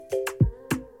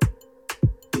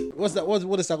What's that? What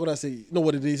does Sarkodie say? You know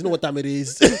what it is. You know what time it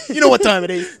is. You know what time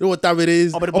it is. You know what time it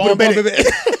is. Up in the bottom, baby.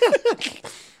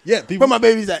 Yeah, people. Where my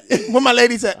babies at? Where my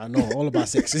ladies at? I know, all about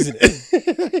sex, isn't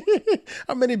it?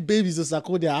 How many babies does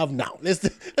Sarkodie have now? Let's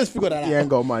figure that out. He ain't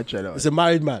got much at all. It's a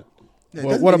married man. Yeah, But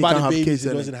doesn't what mean he about can't the have babies kids, he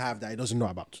innit? doesn't have that he doesn't know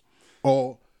about?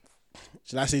 Or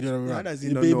should I say the other way around? does he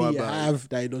The not baby know you about? have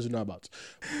that he doesn't know about.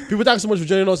 People, thanks so much for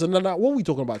joining us. And what are we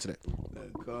talking about today?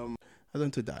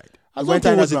 Azonto died. He went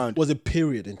underground. Was a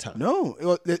period in time. No, it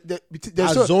was,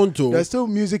 there's still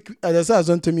music. There's still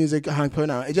Azonto music happening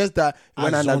now. It's just that it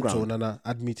went underground. Nana,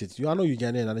 admit it. I know you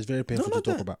get in, and it's very painful to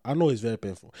talk about. I know it's very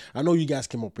painful. I know you guys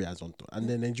came up with Azonto, and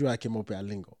then Nigeria came up with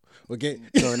Alingo. Okay,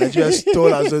 So Nigeria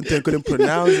stole Azonto and couldn't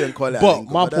pronounce it and call it. but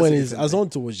Alingo, my that's point a is, different thing.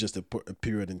 Azonto was just a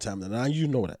period in time, and you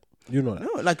know that. You know that.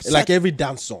 No, like every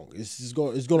dance song, it's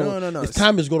gonna. No. Its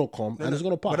time is gonna come, and it's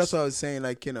gonna pass. But that's what I was saying.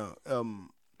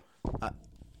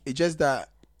 It's just that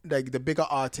like the bigger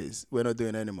artists we're not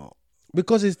doing anymore.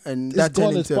 Because it's that gone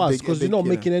turned its into a past. big- Because a you're big, not you know.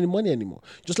 making any money anymore.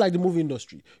 Just like the movie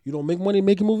industry, you don't make money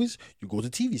making movies. You go to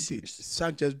TV series.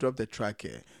 Sak just dropped a track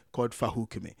here called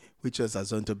Fahukime, which was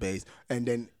Azonto based, and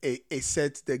then it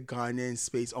set the Ghanaian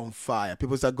space on fire.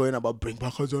 People start going about bring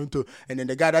back Azonto, and then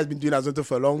the guy that's been doing Azonto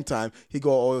for a long time, he got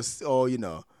all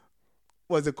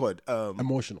what's it called?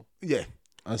 Emotional. Yeah,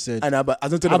 And said, and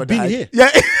Azonto never I've been died. here. Yeah,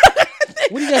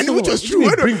 what do you guys and talking which about? was What do true. you mean,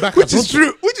 I know, bring back which is Azonto?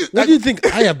 true. Which is What do you think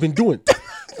I have been doing?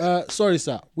 Sorry,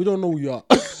 sir. We don't know who you are.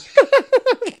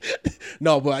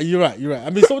 No, but you're right. I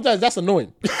mean, sometimes that's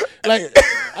annoying. I'm like,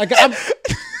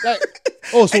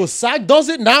 oh, so SAG does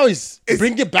it now? Is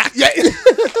bring it back? Yeah.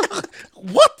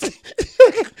 What?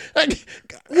 Like,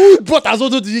 who brought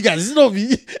Azonto to you guys? It's not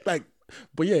me. Like,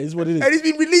 but yeah, it's what it is. And he's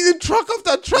been releasing track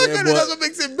after track, Yeah, and but that's what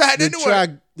makes it bad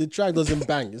anyway. The track doesn't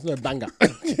bang. It's not a banger.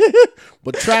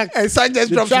 But track And Sak just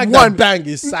the drops track one. that bang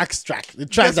is Sak's track. The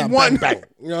track Just that one. bang.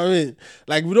 You know what I mean?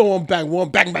 Like we don't want bang, we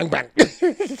want bang, bang, bang.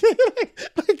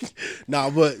 Nah,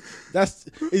 but that's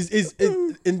is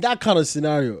in that kind of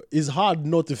scenario, it's hard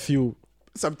not to feel.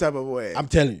 Some type of way. I'm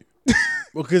telling you.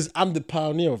 Because I'm the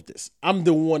pioneer of this. I'm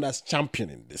the one that's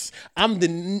championing this. I'm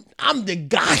the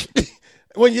guy.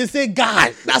 When you say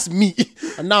guy, that's me.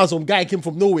 And now some guy came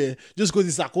from nowhere just because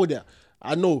he's Sarkodie.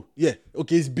 I know, yeah,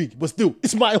 okay, it's big, but still,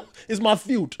 it's my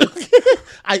field.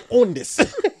 I own this.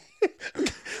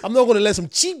 I'm not gonna let some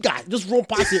cheap guy just run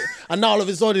past it, and now all of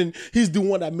a sudden he's the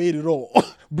one that made it all.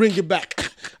 Bring it back.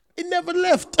 It never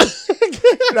left.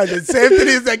 Like the same thing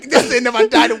is like just they never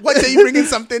died. What are you bringing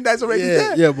something that's already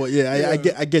there? Yeah, but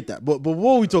I get that. But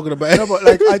what are we talking about? No, but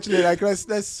like actually, like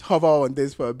let's hover on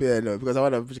this for a bit, because I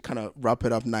want to kind of wrap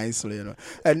it up nicely,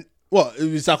 And what?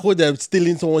 Is Sarkodie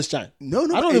stealing someone's shine? no,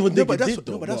 I don't even think but it that's did,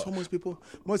 though, no, but that's but- what most people,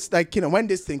 like when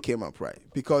this thing came up, right?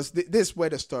 Because this is where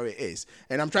the story is,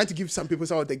 and I'm trying to give some people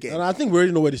some of the game. And I think we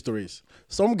already know where the story is.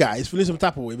 Some guy is feeling some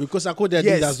type of way because Sarkodie did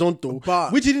Yes, Azonto,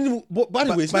 but- which he didn't even, by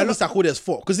the way, it's but not Sarkodie's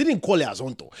fault because he didn't call it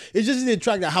Azonto. It's just a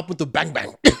track that happened to bang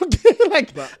bang.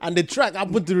 And the track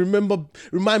happened to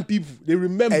remind people. They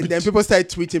remember. And then people started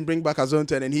tweeting, bring back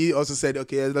Azonto, and then he also said,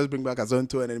 okay, let's bring back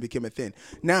Azonto, and then it became a thing.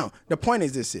 Now, the point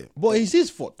is this here. But it's his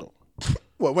fault though.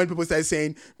 Well, when people start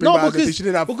saying, bring No, back Azonto, he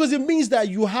shouldn't have. because it means that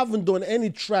you haven't done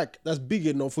any track that's big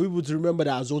enough for people to remember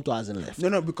that Azonto hasn't left.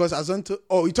 No, because Azonto.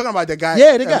 Oh, you're talking about the guy?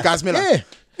 Yeah, the guy. Gas Miller. Yeah.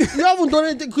 You haven't done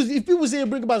anything because if people say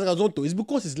bring back Azonto, it's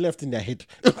because it's left in their head.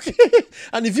 Okay?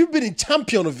 And if you've been a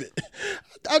champion of it,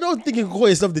 I don't think you can call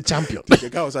yourself the champion. The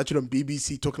guy was actually on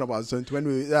BBC talking about Azonto when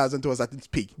Azonto was at its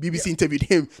peak. BBC interviewed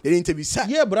him. They didn't interview Sak.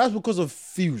 Yeah, but that's because of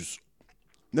Fuse.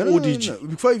 No.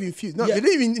 Before even Fuse. No, Yeah. they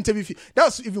didn't even interview Fuse. That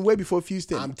was even way before Fuse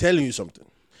thing. I'm telling you something.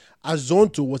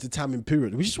 Azonto was the timing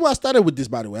period, which is why I started with this,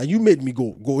 by the way, and you made me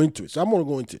go into it. So I'm going to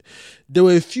go into it. There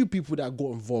were a few people that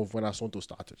got involved when Azonto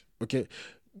started. Okay,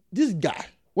 this guy,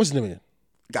 what's his name again?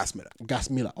 Gas Miller. Gas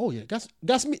Miller. Oh yeah,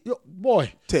 Gas Miller.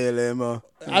 Boy, Tell him.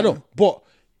 I know, but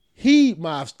he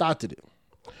might have started it,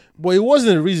 but it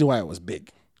wasn't the reason why it was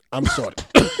big. I'm sorry.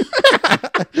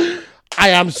 I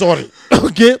am sorry.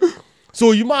 Okay,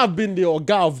 so you might have been the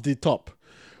Oga of the top,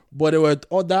 but there were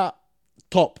other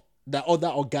top that other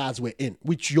Ogas were in,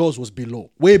 which yours was below,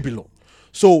 way below.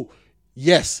 So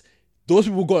yes, those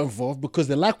people got involved because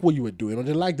they like what you were doing or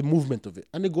they like the movement of it,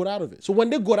 and they got out of it. So when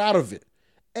they got out of it,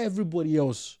 everybody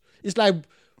else, it's like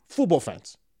football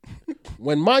fans.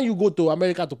 When Man U go to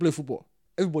America to play football,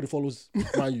 everybody follows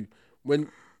Man U. When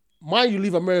Man U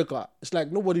leave America, it's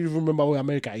like nobody even remember where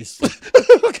America is.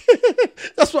 Okay?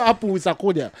 That's what happened with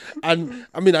Sarkodie. And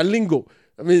I mean, Alingo.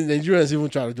 I mean, Nigerians even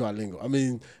try to do Alingo. I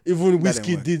mean, even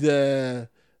Whiskey did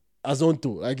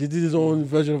Azonto. Like he did his own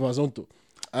version of Azonto.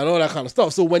 and all that kind of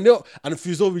stuff. So when they and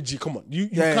Fuse OVG, come on, you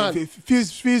can't.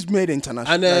 Fuse made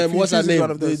international. And like, what's her Fuse is name?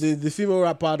 one of those- The female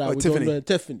rapper that was Tiffany.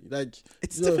 Tiffany. Like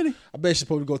It's you know, Tiffany? I bet she's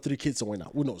probably got 3 kids somewhere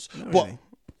now. Who knows? Not But really.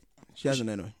 She hasn't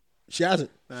anyway. she hasn't.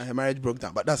 Her marriage broke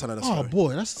down, but that's another Oh story.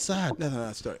 boy, that's sad. That's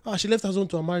another story. Oh, she left her zone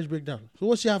to a marriage breakdown. So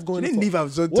what's she have going? She didn't for? leave her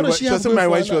zone What to does she she have wasn't going married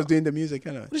for when her she was now? doing the music,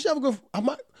 anyway. What does she have going?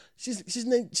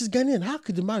 She's Ghanaian. How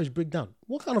could the marriage break down?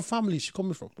 What kind of family is she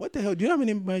coming from? What the hell? Do you know how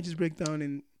many marriages break down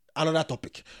in? Another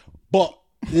topic. But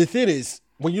the thing is,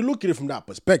 when you look at it from that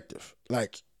perspective,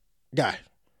 like, guy,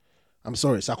 I'm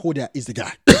sorry, Sarkodie is the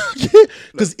guy.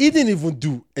 Because he didn't even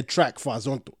do a track for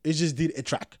Azonto. He just did a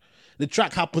track. The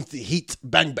track happens to hit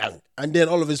bang bang. And then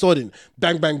all of a sudden,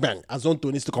 bang bang bang,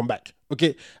 Azonto needs to come back.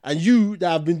 Okay? And you that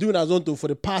have been doing Azonto for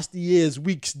the past years,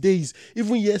 weeks, days,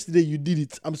 even yesterday you did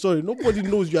it. I'm sorry, nobody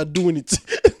knows you are doing it.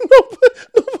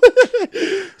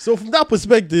 So from that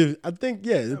perspective, I think,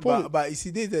 yeah, the point, But you see,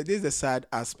 there's the sad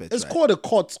aspect. it's right? called a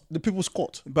court, the people's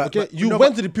court. But- okay, but- you no,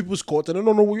 went to the people's court and they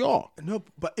don't know who you are. No,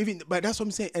 but that's what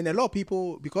I'm saying. And a lot of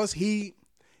people, because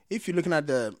if you're looking at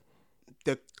the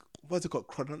what's it called,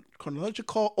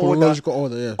 chronological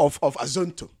order, yeah. of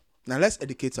Azonto. Now let's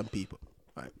educate some people.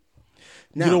 Right.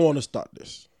 Now, You don't want to start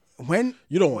this. when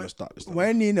You don't want to start this.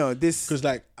 when this Because,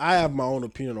 like, I have my own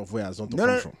opinion of where Azonto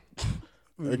comes from.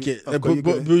 Okay, Of course you're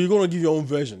but you're going to give your own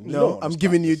version. You don't no, wanna I'm start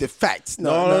giving you this. the facts.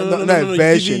 No, not you're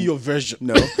version. giving your version.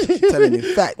 No, I'm telling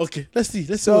you facts. Okay, let's see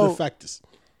what So- the fact is.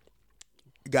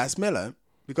 Gas Miller,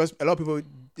 because a lot of people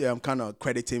kind of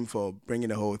credit him for bringing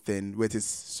the whole thing with his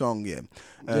song. Yeah,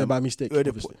 Yeah, by mistake, where the-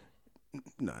 obviously.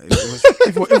 No, it was,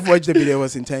 if watch the video, it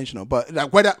was intentional. But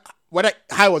like whether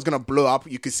how it was gonna blow up,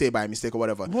 you could say by mistake or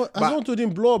whatever. But But Azonto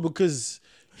didn't blow up because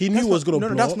he knew it was going to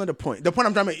blow that's up. not the point. The point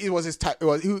I'm trying to make, it was his type. It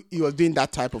was he was doing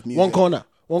that type of music. One corner.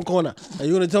 Are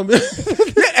you going to tell me?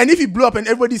 Yeah, and if he blew up and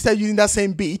everybody started using that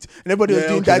same beat and everybody was Yeah,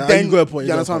 doing okay, that, now then you got a point,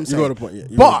 you you understand what I'm got a saying? point, yeah,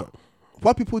 you got a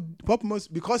But point. what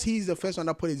most because he's the first one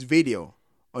that put his video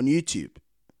on YouTube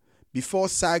before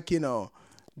Sag,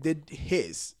 did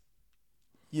his.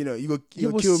 You go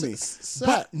kill me.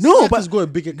 But No, Sack but has got a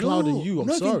bigger cloud than you. I'm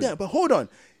not even sorry. that, but hold on.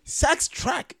 Sag's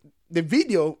track,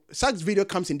 Sag's video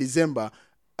comes in December.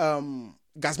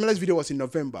 Gasmela's video was in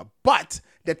November, but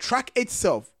the track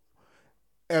itself,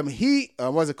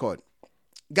 what's it called?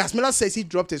 Gasmela says he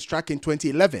dropped his track in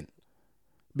 2011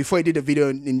 before he did the video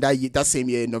in that same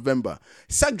year in November.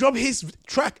 Sag dropped his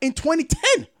track in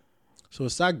 2010. So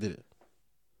Sack did it.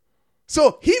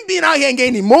 So him being out here and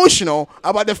getting emotional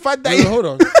about the fact that Wait, hold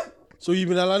on. So you've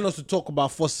been allowing us to talk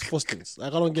about first things.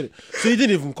 Like, I don't get it. So he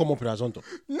didn't even come up with Azonto.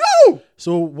 no.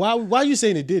 So why are you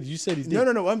saying he did? You said he did.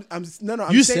 No. I'm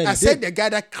You saying said I he said did. the guy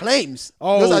that claims.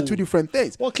 Oh. Those are two different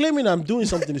things. Well, claiming I'm doing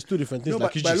something is two different things,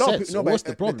 like you just said. So what's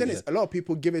the problem? The thing is, a lot of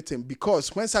people give it to him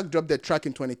because when Sag dropped the track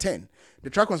in 2010, the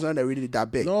track was not really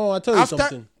that big. No, I tell you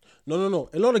something. No.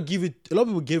 A lot of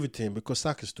people gave it to him because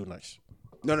Sack is too nice.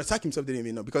 No, Sag himself didn't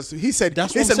even know because he said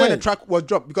That's he what said I'm when the saying. track was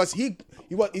dropped because he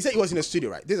said he was in the studio,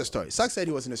 right? There's a story. Sag said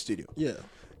he was in the studio. Yeah.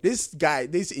 This guy,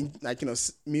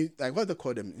 like what they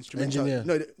call them, instrumental. Engineer.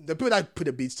 No, the people that put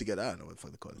the beats together. I don't know what the fuck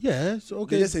they call them. Yeah. So They're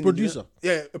okay, just an producer.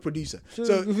 engineer. Yeah, a producer. So,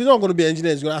 So if you're not going to be an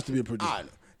engineer, it's going to have to be a producer. I know.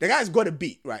 The guy's got a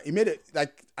beat, right? He made it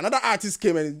like another artist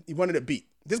came and he wanted a beat.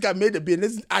 This guy made the beat, and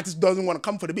this artist doesn't want to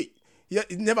come for the beat.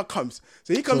 It never comes.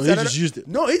 So he comes So to he another, just used it.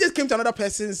 No, he just came to another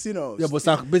person's, Yeah, but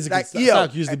Sack, basically, like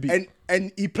Sack used the beat.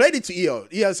 And he played it to EO.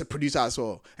 EO's a producer as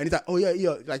well. And he's like, oh yeah,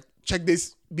 EO, like check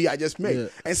this beat I just made. Yeah.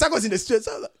 And Sack was in the studio. So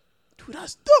I was like, dude,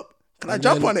 that's dope. Can I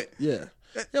jump on it? Yeah.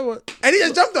 Yeah, but And he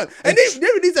just jumped on. And they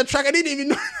released a track I didn't even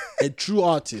know. a true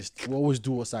artist will always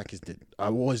do what Sakis did.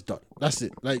 I've always done. That's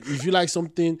it. Like, if you like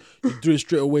something, you do it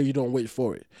straight away. You don't wait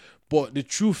for it. But the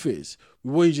truth is,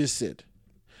 what you just said,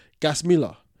 Gas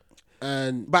Miller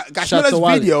and But Gas Shatta Miller's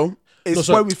Wale- video is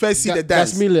where we first see the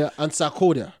dance. Gas Miller and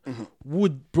Sarkodie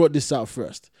would brought this out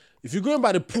first. If you're going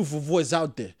by the proof of what's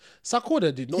out there,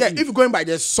 Sarkodie did not. Yeah, use- if you're going by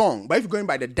the song, but if you're going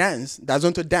by the dance, the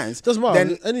Azonto dance, Doesn't matter.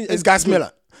 then Any- it's Gas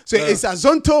Miller. So is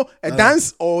Azonto a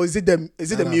dance or is it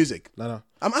the music? No.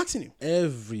 I'm asking you.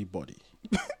 Everybody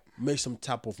makes some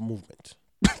type of movement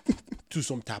to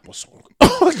some type of song.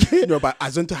 Okay. No, but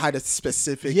Azonto had a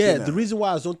specific. Yeah, you know, the reason why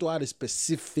Azonto had a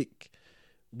specific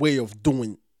way of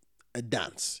doing a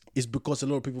dance is because a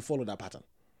lot of people follow that pattern.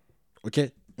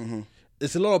 Okay?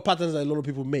 It's a lot of patterns that a lot of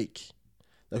people make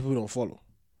that people don't follow.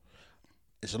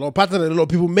 It's a lot of patterns that a lot of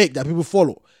people make that people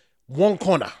follow. One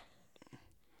corner.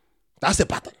 That's a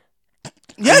pattern.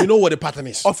 Yeah. And you know what the pattern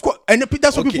is. of course, and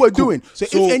that's what Okay, people are cool. doing. So,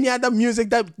 So- if any other music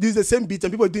that does the same beat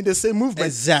and people are doing the same movement,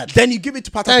 Exactly. then you give it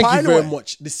to Pata Thank Pa you very anyway.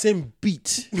 much. The same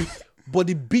beat, but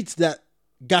the beat that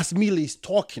Gas Miller is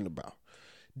talking about,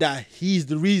 that he's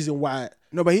the reason why.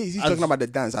 No, but he's talking about the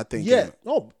dance, I think. Yeah,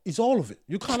 no, it's all of it.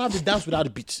 You can't have the dance without the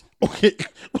beats. Okay,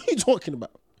 what are you talking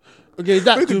about? Okay, is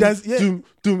that We could dance, yeah.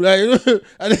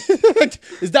 like,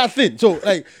 it's that thing. So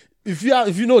like, if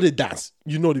you know the dance,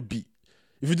 you know the beat.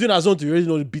 If you're doing Azonto, you already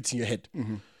know the beats in your head.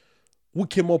 Mm-hmm. Who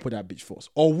came up with that beat first,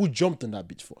 or who jumped on that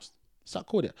beat first?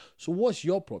 Sarkodie. So what's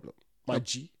your problem, my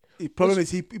G? The problem is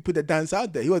he put the dance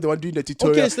out there. He was the one doing the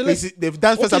tutorial. Okay, so the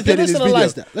dance first okay, appeared in let's his video.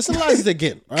 analyze that. Let's analyze it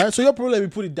again. All right. So your problem is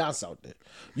put the dance out there.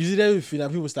 You see everything,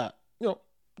 and people start,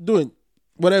 doing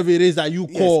whatever it is that you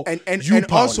call. And you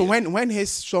also pioneer. when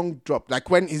his song dropped, like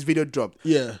when his video dropped,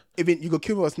 Yeah. even You Go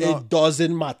Kill Me was not. It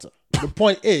doesn't matter. The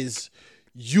point is,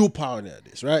 you pioneer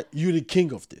this, right? You the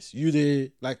king of this. You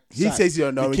the He says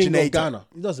you're the king of originator. Ghana.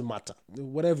 It doesn't matter.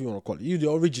 Whatever you want to call it. You the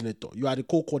originator. You are the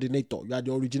co-coordinator. You are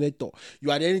the originator.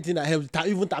 You are the anything that helps.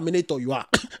 Even Terminator, you are.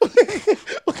 Okay.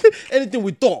 Anything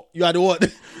we thought, you are the one.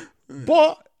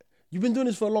 But you've been doing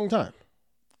this for a long time.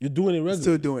 You're doing it regularly.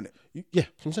 Still doing it. Yeah, that's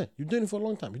what I'm saying. You're doing it for a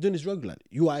long time. You're doing this regularly.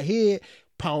 You are here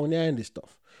pioneering this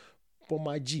stuff. But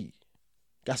my G,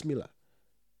 Gasmila,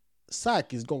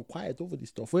 Sack is gone quiet over this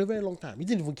stuff for a very long time. He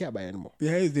didn't even care about it anymore.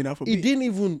 Yeah, he's doing Afrobeat. He didn't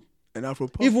even An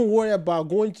Afro-pop. worry about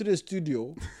going to the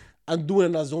studio and doing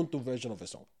an Azonto version of a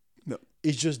song. No.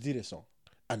 He just did a song.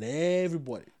 And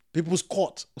everybody, people's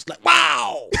court was like,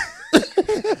 wow!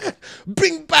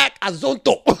 Bring back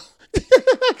Azonto!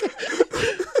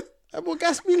 But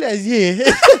Gasmila is here.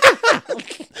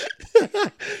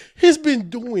 He's been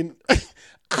doing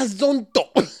Azonto.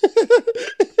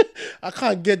 I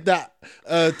can't get that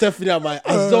Tiffany on my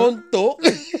Azonto.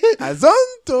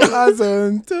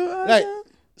 Azonto. Like,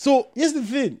 so here's the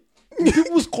thing.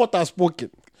 People's court are spoken.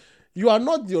 You are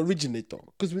not the originator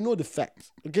because we know the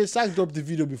facts. Okay, Sack dropped the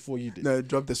video before you did. No, he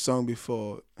dropped the song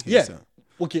before his Yeah. song.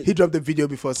 Okay. He dropped the video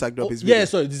before Sack dropped his video. Yeah,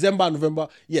 sorry, December, November.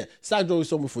 Yeah, Sack dropped the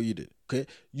song before you did. Okay,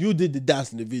 you did the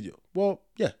dance in the video. Well,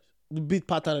 yeah, the beat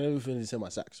pattern and everything is the same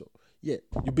as Sack. So yeah,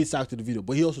 you beat Sack to the video,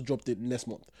 but he also dropped it next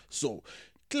month. So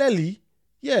clearly,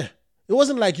 yeah, it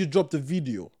wasn't like you dropped the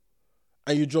video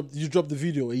and you dropped the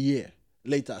video a year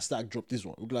later. Sack dropped this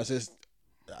one. Because I says,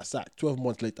 Sack 12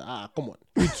 months later. Come on,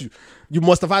 you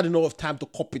must have had enough time to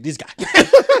copy this guy.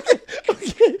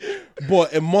 Okay.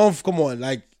 But a month, come on,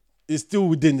 like. It's still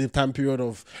within the time period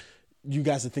of you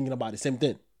guys are thinking about the same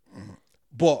thing. Mm-hmm.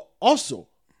 But also,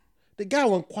 the guy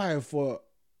went quiet for a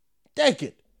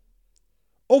decade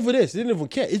over this. He didn't even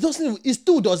care. It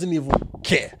still doesn't even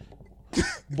care.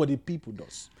 But the people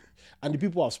does. And the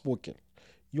people have spoken.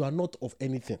 You are not of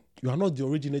anything. You are not the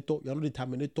originator. You are not the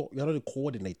terminator. You are not the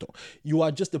coordinator. You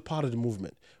are just a part of the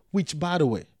movement. Which, by the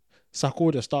way,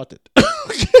 Sarkodie started.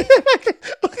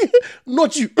 Okay.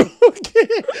 Not you. Okay.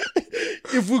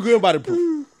 If we're going by the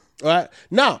proof. All right.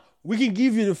 Now, we can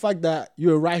give you the fact that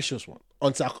you're a righteous one.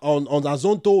 On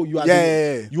Azonto, you are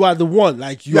you are the one.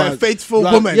 Like you are a faithful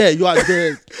woman. Yeah, you are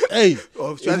the hey.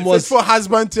 Faithful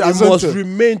husband to it Azonto. must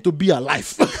remain to be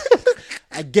alive.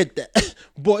 I get that.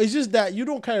 But it's just that you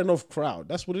don't carry enough crowd.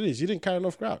 That's what it is. You didn't carry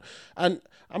enough crowd. And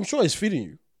I'm sure it's feeding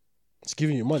you. It's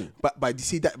giving you money. But you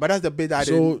see that. But that's the bit I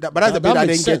So didn't. But that's the bit I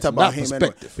makes didn't get sense from about that him anyway,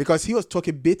 perspective. because he was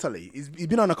talking bitterly. He's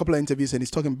been on a couple of interviews and he's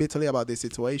talking bitterly about this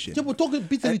situation. Yeah, but talking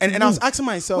bitterly and to I was who? asking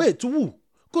myself, Wait, to who?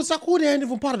 Because Sarkodie ain't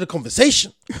even part of the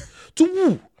conversation. To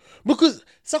who? Because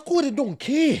Sarkodie don't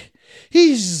care.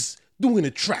 He's doing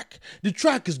a track. The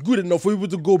track is good enough for people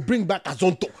to go bring back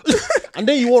Azonto. And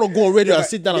then you want to go on radio and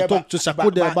sit down and talk to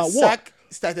Sarkodie about what? Sack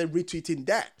started retweeting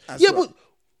that. As Yeah, well. but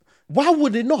why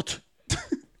would they not?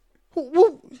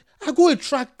 I got a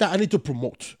track that I need to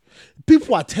promote.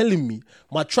 People are telling me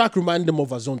my track reminds them of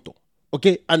Azonto.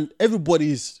 Okay? And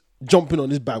everybody is jumping on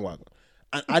this bandwagon.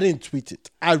 And I didn't tweet it.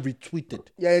 I retweeted.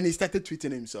 Yeah, and he started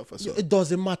tweeting himself as well. It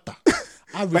doesn't matter.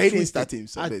 I But he didn't retweeted. start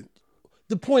himself.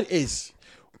 The point is,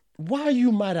 why are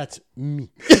you mad at me?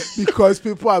 Because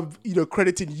people are,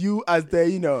 crediting you as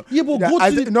the, Yeah, but that go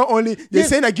as to the- not only they're Yeah.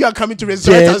 saying that you are coming to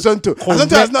resurrect Azonto.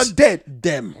 Azonto is not dead.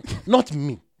 Them, not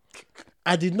me.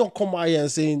 I did not come out here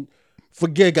and saying,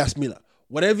 forget Gasmila.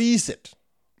 Whatever he said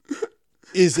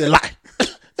is a lie.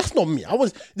 That's not me.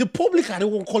 The public are the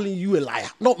one calling you a liar,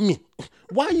 not me.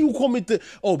 Why are you coming to?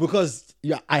 Oh, because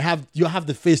you have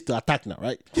the face to attack now,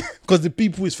 right? Because the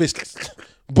people is faceless.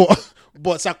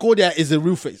 But Sarkodie is a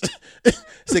real face.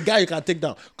 It's a guy you can take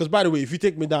down. Because by the way, if you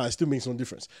take me down, it still makes no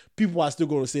difference. People are still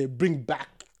going to say, bring back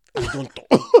Azonto.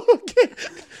 Okay.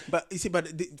 But you see,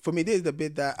 for me, this is the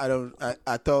bit that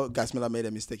I thought Gasmila made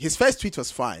a mistake. His first tweet was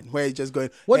fine, where he just going.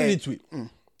 What hey, did he tweet?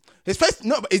 His first,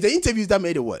 no, but it's the interviews that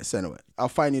made it worse. Anyway, I'll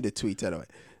find you the tweet anyway.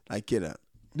 Like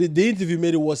The interview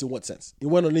made it worse in what sense? He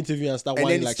went on an interview and started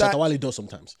whining like Shatta Wale does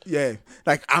sometimes. Yeah,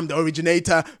 like I'm the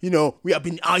originator. We have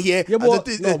been out here. Yeah,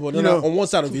 but on one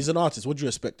side of it, he's an artist. What do you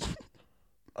expect?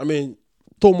 I mean,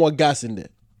 throw more gas in there.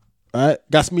 All right?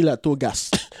 Gas me like throw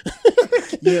gas.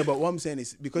 Yeah, but what I'm saying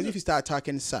is, because if you start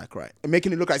attacking Sack, right, and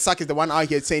making it look like Sack is the one out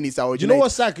here saying he's the originator. You know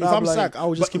what, Sack? If I'm Sack, I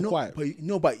would just keep quiet. But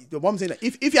what I'm saying, like,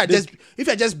 if you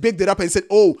had just bigged it up and said,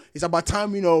 oh, it's about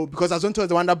time, because Azonto is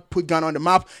the one that put Ghana on the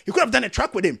map, you could have done a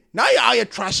track with him. Now you're out here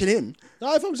trashing him.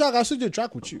 Now, if I'm Sack, I'll still do a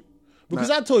track with you.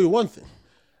 Because I told you one thing.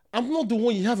 I'm not the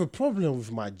one you have a problem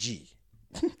with, my G.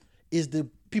 It's the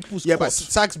people's Yeah, but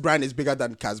Sack's brand is bigger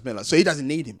than Casmilla, so he doesn't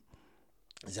need him.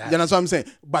 Exactly. You know what I'm saying?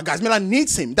 But Gazmilla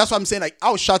needs him. That's what I'm saying. Like,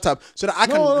 I'll shut up so that I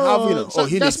can have,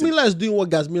 he needs him. Gazmilla is doing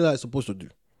what Gazmilla is supposed to do.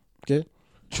 Okay?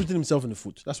 Shooting himself in the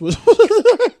foot. That's what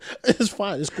it's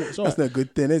fine. It's cool. It's all That's right. not a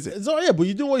good thing, is it? It's all right, but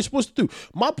you're doing what you're supposed to do.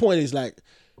 My point is, like,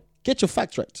 get your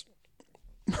facts right.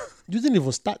 You didn't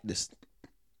even start this.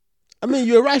 I mean,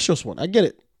 you're a righteous one. I get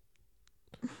it.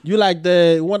 You like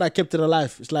the one that kept it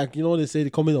alive. It's like, they say the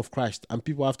coming of Christ, and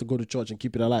people have to go to church and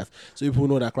keep it alive so people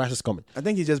know that Christ is coming. I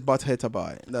think he just bought hurt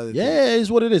about it. It's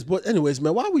what it is. But anyways,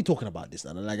 man, why are we talking about this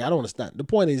now? Like, I don't understand. The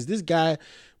point is, this guy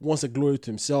wants a glory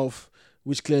to himself,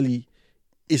 which clearly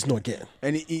is not getting.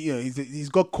 And he's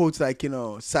got quotes like,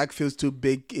 Sack feels too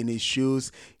big in his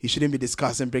shoes. He shouldn't be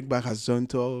discussing bring back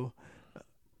Azonto.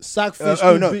 Sack feels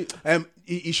too big.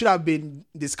 He should have been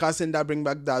discussing that bring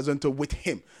back the Azonto with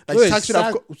him. Like, Wait, Sack should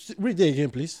have read that again,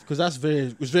 please, because it's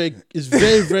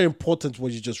very, very important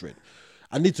what you just read.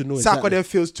 I need to know exactly. Sarkodie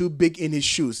feels too big in his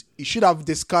shoes. He should have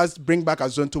discussed bring back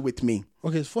Azonto with me.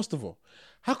 Okay, first of all,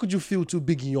 how could you feel too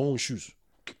big in your own shoes?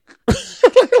 I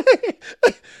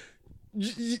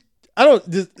don't.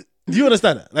 Do you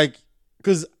understand that? Like,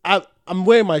 because I'm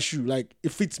wearing my shoe, like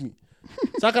it fits me.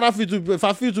 So how can I feel too? If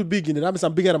I feel too big in it, that means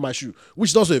I'm bigger than my shoe, which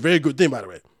is also a very good thing, by the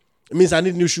way. It means I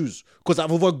need new shoes because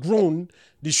I've overgrown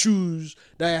the shoes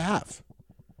that I have.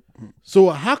 So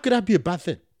how could that be a bad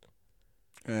thing?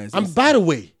 And by the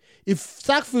way, if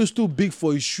Sack feels too big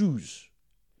for his shoes,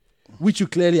 which you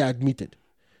clearly admitted,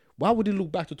 why would he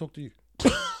look back to talk to you?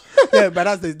 Yeah, but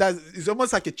that's it's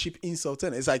almost like a cheap insult,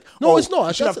 isn't it? It's like, no, it's not.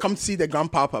 I should have come to see the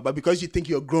grandpapa, but because you think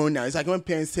you're grown now, it's like when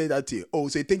parents say that to you. Oh,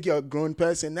 so you think you're a grown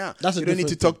person now? You don't need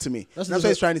to talk to me. That's what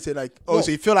he's trying to say. Like, so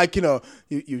you feel like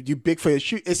you big for your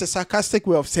shoe. It's a sarcastic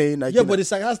way of saying like. Yeah, but the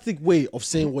sarcastic way of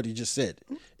saying what he just said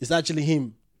is actually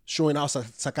him showing how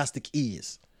sarcastic he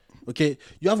is. Okay,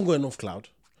 you haven't got enough cloud.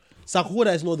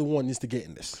 Sarkodie is not the one who needs to get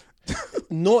in this.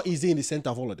 Nor is he in the center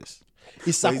of all of this.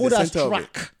 It's Sarkodie's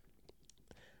track.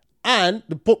 And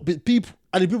the people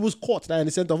and the people's court that are in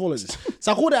the center of all of this.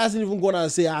 Sarkodie hasn't even gone out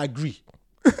and say, I agree.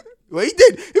 Well, he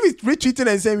did. If he's retweeting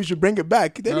and saying we should bring it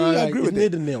back, then he agree with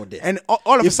it. The nail there. And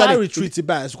all of a sudden, if I retweet it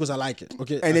back, it's because I like it.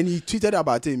 Okay. And then he tweeted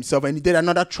about it himself, and he did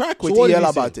another track with EL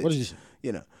about it. What did he say?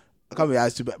 I can't be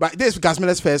asked to, but this is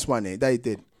Gazmilla's first one that he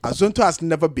did. Azonto has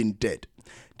never been dead.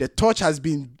 The torch has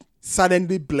been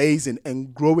suddenly blazing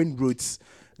and growing roots.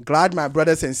 Glad my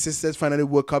brothers and sisters finally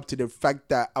woke up to the fact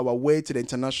that our way to the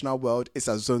international world is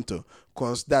Azonto,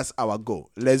 because that's our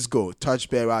goal. Let's go.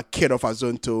 Torchbearer, kid of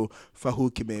Azonto,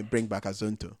 Fahu Kime, bring back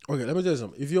Azonto. Okay, let me tell you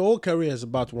something. If your whole career is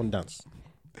about one dance,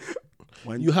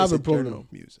 you have a problem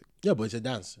of music. Yeah, but it's a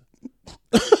dance.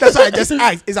 That's why I just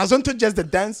asked. Is Azonto just the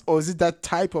dance, or is it that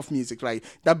type of music, like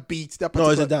that beat, that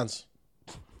particular? No, it's a dance.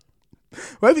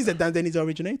 Well, if it's a dance, then he's the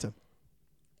originator.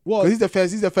 Well, he's the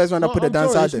first one that put the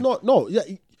dance out there.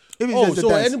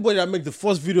 Anybody that make the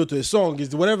first video to a song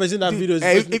is whatever is in that video.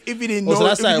 If you didn't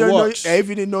know, if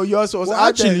you didn't know yours was out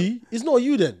actually, there. It's not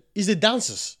you then. It's the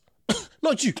dancers,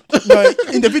 not you. No,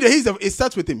 in the video, it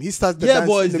starts with him. He starts the dance.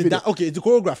 But it's okay, it's the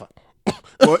choreographer.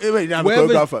 Well, he didn't have a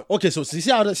choreographer. Okay, so see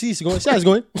how it's going. See how it's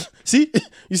going. See,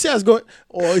 you see how it's going.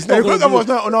 Or it's not. The choreographer was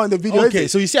not in the video. Okay,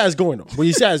 so you see how it's going. But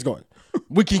you see how it's going.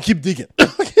 We can keep digging.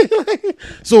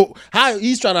 So how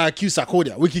he's trying to accuse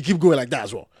Sarkodie, we can keep going like that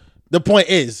as well. The point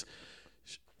is,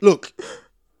 look,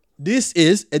 this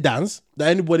is a dance that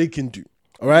anybody can do.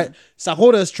 All right,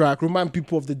 Sarkodie's track remind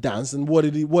people of the dance and what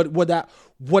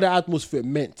the atmosphere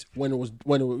meant when it was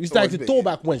it's like the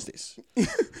Throwback Wednesdays,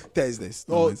 Thursdays.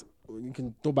 Or you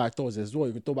can Throwback Thursdays as well.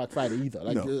 You can Throwback Friday either.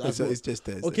 Like no, it's just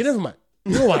Thursdays. Okay, never mind.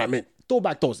 You know what I mean?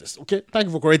 Throwback Thursdays. Okay, thank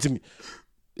you for correcting me.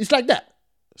 It's like that.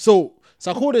 So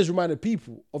Sarkodie is reminding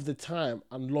people of the time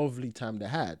and lovely time they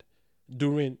had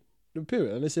during the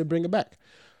period, and they say bring it back.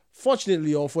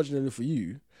 Fortunately or unfortunately for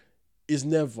you, it's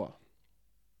never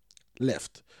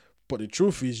left. But the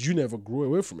truth is, you never grew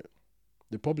away from it.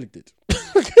 The public did.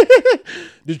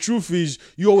 The truth is,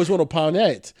 you always want to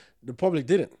pioneer it. The public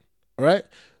didn't. All right?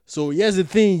 So here's the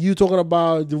thing: you talking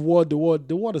about the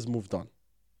world has moved on.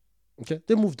 Okay,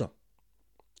 they moved on.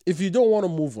 If you don't want to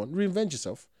move on, reinvent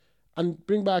yourself and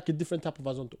bring back a different type of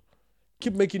Azonto.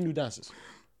 Keep making new dances.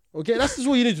 Okay, that's just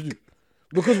what you need to do.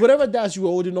 Because whatever dance you were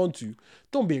holding on to,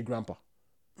 don't be a grandpa.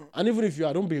 And even if you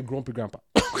are, don't be a grumpy grandpa.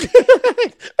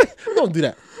 Don't do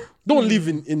that. Don't live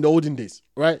in the olden days,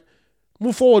 right?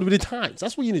 Move forward with the times.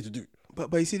 That's what you need to do.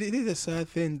 But you see, it is a sad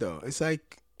thing though. It's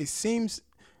like it seems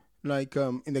like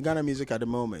in the Ghana music at the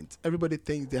moment, everybody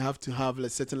thinks they have to have a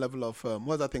certain level of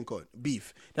what's that thing called?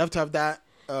 Beef. They have to have that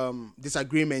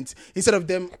disagreement instead of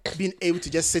them being able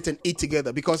to just sit and eat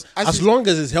together. Because as long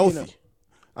as it's healthy, you know,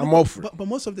 I'm all for it. But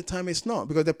most of the time it's not,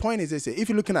 because the point is this: if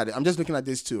you're looking at it, I'm just looking at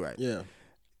this too, right? Yeah.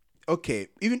 Okay,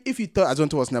 even if you thought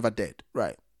Azonto was never dead,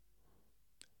 right?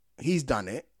 He's done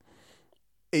it.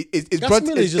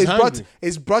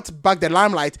 It's brought back the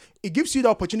limelight. It gives you the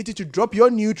opportunity to drop your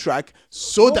new track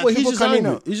so that people can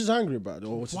know. He's just angry about the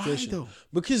whole situation. Why though?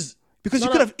 Because you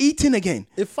could have eaten again.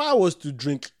 If I was to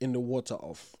drink in the water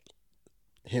of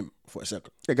him for a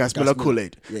second, the Gasmilla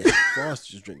Kool-Aid. Yeah, for us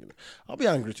to just drink it, I'll be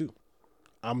angry too.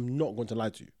 I'm not going to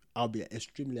lie to you. I'll be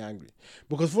extremely angry.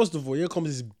 Because first of all, here comes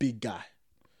this big guy.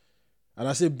 And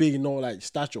I say big, like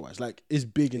stature-wise. Like, it's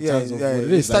big in terms of what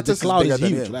it is. Like, the cloud is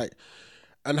huge. Like,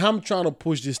 and I'm trying to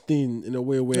push this thing in a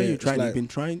way where you've been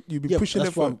pushing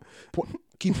it for...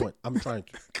 Key point, I'm trying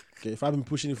to. Okay, if I've been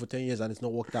pushing it for 10 years and it's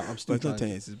not worked out, I'm still trying. It's not 10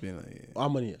 years, it's been like... How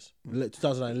many years?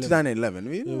 2011. 2011.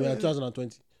 We are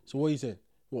 2020. So what are you saying?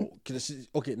 Well,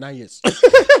 okay, 9 years.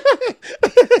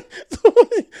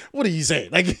 What are you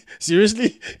saying? Like,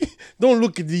 seriously? Don't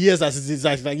look at the years as it is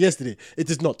like yesterday. It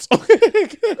is not. Okay.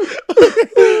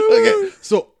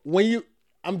 So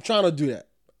I'm trying to do that.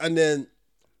 And then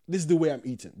this is the way I'm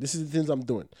eating. This is the things I'm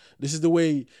doing. This is the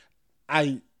way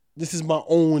this is my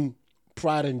own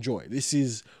pride and joy. This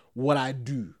is what I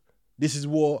do. This is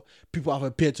what people have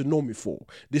appeared to know me for.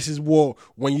 This is what,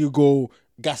 when you go,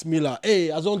 Gasmilla, hey,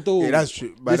 Azonto. Yeah, that's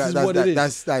true. But this is what it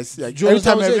is. That's like,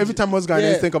 every time most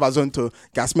Ghanaians think of Azonto,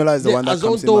 Gasmilla is the one that Azonto,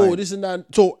 comes in mind. This and that.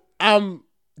 So I'm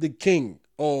the king,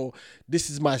 or this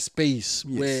is my space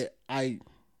where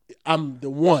I'm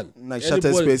the one. Like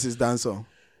Shatter's space is dancer.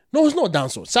 No, it's not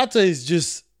dancer. Shatter is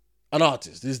just an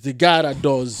artist. It's the guy that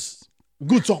does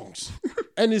good songs.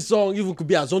 Any song, even could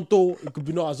be Azonto, it could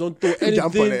be not Azonto,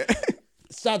 anything.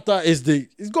 Shatter is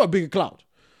it's got a bigger cloud.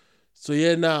 So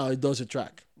yeah, now it does a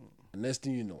track. And next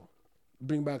thing you know,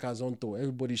 bring back Azonto,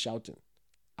 everybody shouting.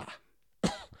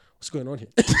 What's going on here?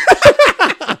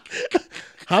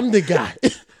 I'm the guy.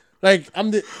 Like,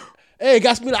 hey,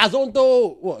 Gasmilla,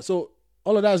 Azonto. What? So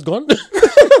all of that is gone?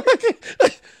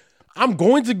 I'm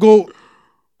going to go,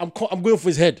 I'm going for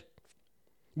his head.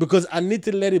 Because I need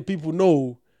to let the people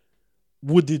know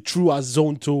what the true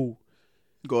Azonto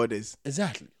God is.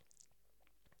 Exactly.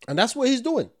 And that's what he's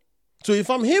doing. So if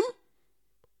I'm him,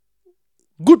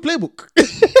 good playbook.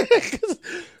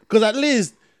 Because at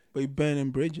least... But you're burning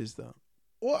bridges, though.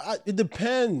 Well, it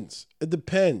depends. It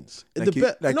depends. Look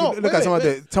at some of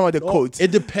the quotes.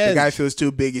 It depends. The guy feels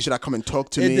too big. He should have come and talk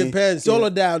to me. It depends. All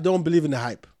of that, I don't believe in the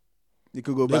hype. You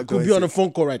could go back. Could be on a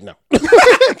phone call right now.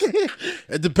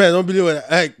 It depends. Don't believe in it.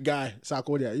 Hey, guy,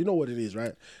 Sarkodia, you know what it is,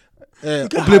 right?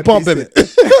 Play pump, baby.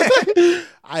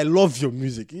 I love your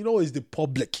music. You know, it's the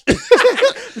public.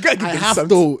 I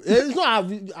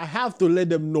have to let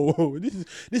them know. This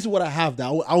is what I have that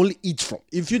I only eat from.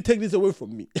 If you take this away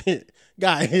from me,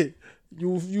 guy,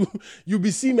 you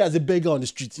be seeing me as a beggar on the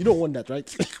streets. You don't want that, right?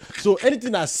 So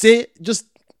anything I say, just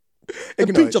a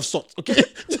pinch of salt, okay?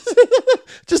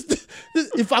 just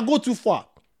if I go too far,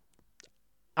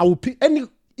 I will pick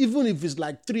even if it's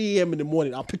like 3 a.m. in the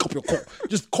morning, I'll pick up your call.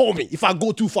 Just call me if I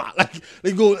go too far. Like,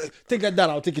 they go, take that down,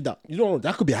 I'll take it down. You don't know,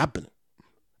 that could be happening.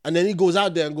 And then he goes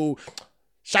out there and go,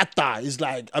 Shatta. It's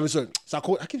like, I'm sorry,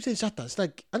 Sarkodia. I keep saying Shatta. It's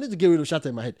like, I need to get rid of Shatta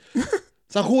in my head.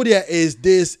 Sarkodia is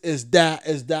this, is that,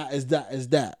 is that, is that, is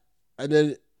that. And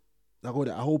then,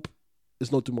 Sarkodia, I hope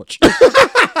it's not too much.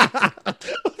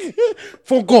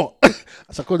 For God.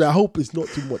 Sarkodia, I hope it's not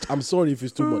too much. I'm sorry if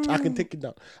it's too much. I can take it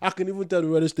down. I can even tell the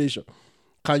radio station,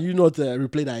 can you not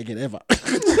replay that again ever?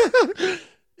 It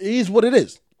is what it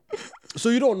is. So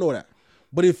you don't know that.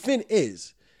 But the thing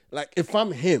is, like, if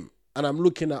I'm him and I'm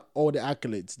looking at all the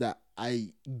accolades that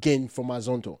I gained from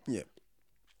Azonto,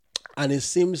 and it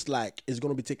seems like it's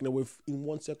going to be taken away in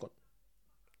 1 second.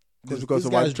 This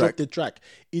guy's dropped the track.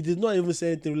 He did not even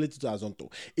say anything related to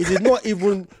Azonto. He did not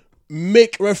even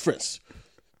make reference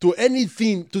to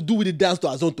anything to do with the dance to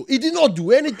Azonto. He did not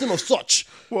do anything of such.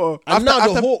 Well, And now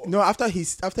the whole- after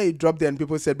he dropped it and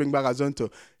people said bring back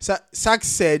Azonto, Sack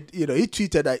said, he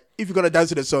tweeted that if you're gonna dance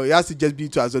to the song, it has to just be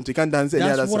to Azonto. You can't dance any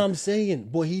other That's what song. I'm saying.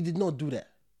 But he did not do that.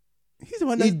 He's the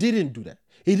one He that didn't do that.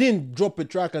 He didn't drop a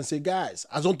track and say, guys,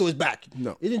 Azonto is back.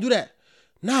 No. He didn't do that.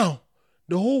 Now,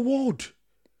 the whole world,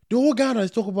 the whole Ghana is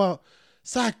talking about,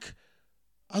 Sack,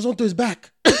 Azonto is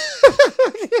back.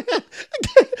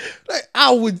 Like,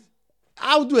 I'll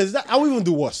do it. I'll even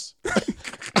do worse.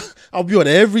 I'll be on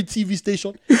every TV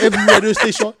station, every radio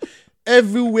station,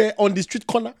 everywhere on the street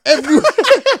corner, everywhere.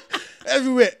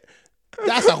 Everywhere.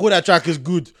 That's a whole that track is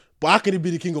good. But how can he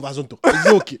be the king of Azonto? It's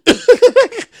okay.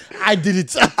 I did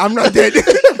it. I'm not dead.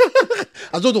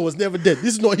 Azonto was never dead.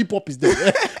 This is not hip hop is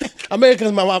dead. Americans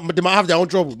they might have their own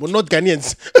trouble, but not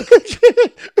Ghanaians.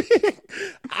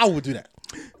 I would do that.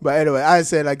 But anyway, I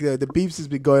said like the beefs has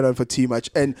been going on for too much,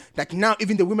 and like now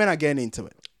even the women are getting into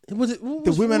it. The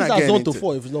women are getting Azonto into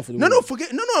for if it's not for the No, women. no,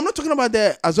 forget. No, I'm not talking about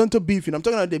the Azonto beefing. I'm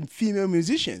talking about the female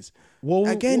musicians.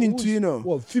 Again into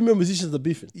what female musicians are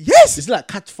beefing. Yes. Is it like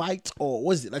cat fight or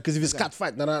what is it like? Because if it's cat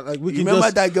fight, then like we can Remember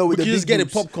just, that girl with we the can big just get a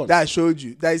boobs popcorn. that I showed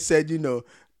you? That said,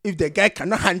 if the guy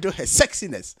cannot handle her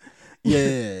sexiness,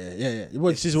 Yeah.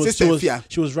 But Sister Fia.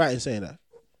 she was right in saying that.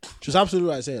 She was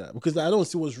absolutely right in saying that because I don't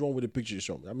see what's wrong with the picture you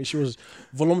showed me. I mean, she was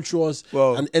voluptuous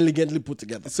and elegantly put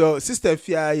together. So Sister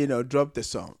Fia, dropped the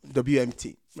song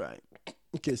WMT, right?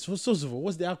 Okay, so first of all,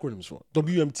 what's the acronyms for?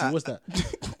 WMT, what's that?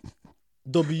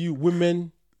 W,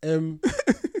 women, M,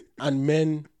 and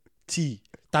men, T,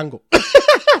 tango.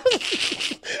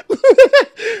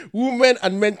 Women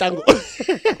and men tango.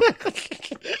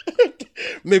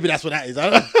 Maybe that's what that is.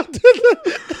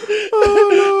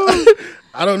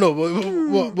 I don't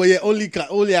know, but yeah, only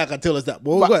I can tell us that.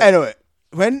 But But anyway,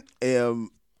 when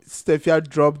Stefia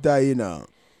dropped that,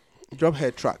 dropped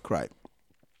her track, right?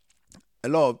 A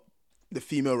lot of the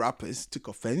female rappers took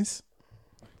offense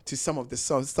to some of the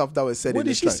stuff that was said what in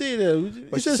the did she track. say there?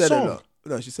 But It's she a said song. a lot.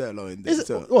 No, she said a lot in there. Is it,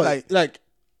 So, what, like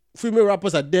female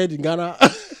rappers are dead in Ghana.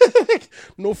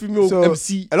 No female so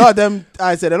MC. a lot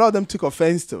of them took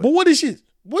offense to it. But what did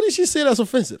she say that's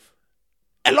offensive?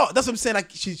 A lot. That's what I'm saying. Like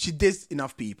she dissed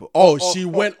enough people. She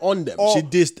went on them. She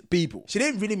dissed people. She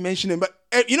didn't really mention it, but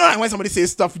like when somebody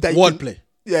says stuff that Wordplay.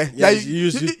 Yeah, You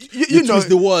twist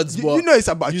the words, but it's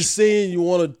about you saying you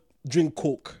want to drink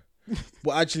coke,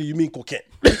 but actually you mean cocaine.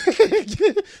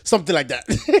 Something like that.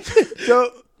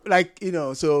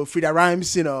 So, so Frida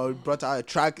Rhymes, brought out a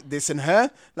track, this and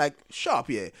her, like, sharp,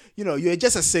 yeah. You're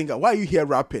just a singer. Why are you here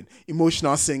rapping?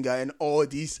 Emotional singer and all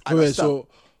these other stuff. So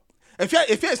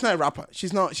If is not a rapper, she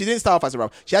didn't start off as a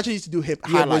rapper. She actually used to do hip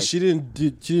yeah, but highlights. she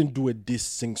didn't do a diss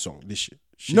sing song this shit.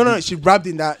 She rapped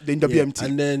in WMT.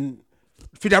 And then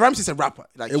Frida Rhymes is a rapper.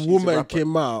 Like a she's woman rapper.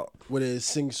 came out with a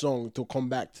sing song to come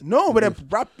back. No, but a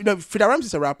rap. Frida Rhymes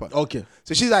is a rapper. Okay.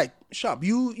 So she's like, sharp,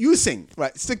 you sing,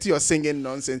 right? Stick to your singing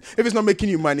nonsense. If it's not making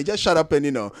you money, just shut up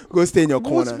and go stay in your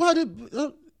corner.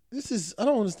 This is I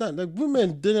don't understand. Like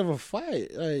women, they never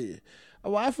fight. Like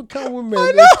our African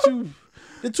women,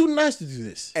 they're too nice to do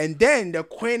this. And then the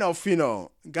queen of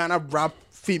Ghana rap,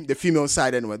 the female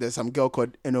side anyway. There's some girl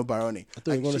called Eno Baroni. I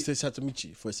thought you were gonna say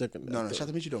Shatamichi for a second. No,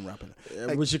 Shatamichi don't rap.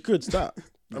 But she could stop.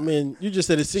 I mean, you just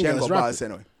said a singer is rapping.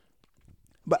 Anyway.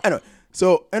 But anyway,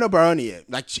 so Eno Baroni,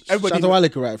 everybody.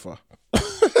 Shatawale could write for her.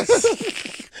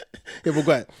 Yeah, but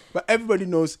go ahead. But everybody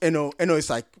knows Eno. Eno is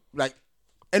like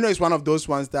Eno is one of those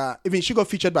ones that even she got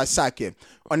featured by Sake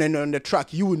on the track.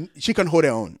 She can hold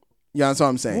her own. You understand what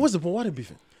I'm saying? What was the point? Why the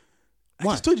beefing? I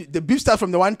just told you the beef starts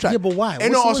from the one track. Yeah, but why?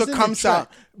 Eno What's also in comes the track?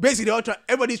 out. Basically,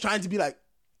 everybody's trying to be like,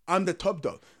 I'm the top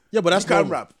dog. Yeah, but that's you can't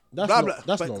normal. rap. That's blah, no- blah.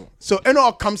 that's But- normal. So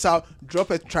Eno comes out, drop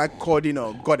a track called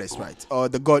Goddess, right? Or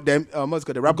the God them what's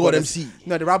called the rap God goddess. MC.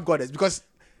 No, the rap goddess because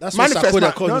That's what Manifest Sarkoda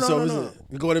Man- calls no, himself, no, isn't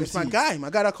no. it? God It's MC. my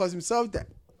guy that calls himself that.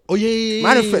 Oh yeah.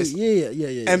 Manifest.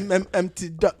 Yeah. Empty.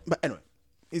 But anyway,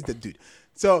 he's the dude.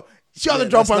 So she also Yeah,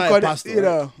 dropped that's one not a called pastor,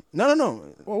 right?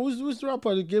 No. Well, who's the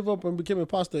rapper that gave up and became a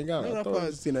pastor in Ghana? I thought it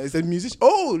was- It's a musician.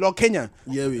 Oh, Lord Kenya.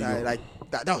 Yeah, we go. Like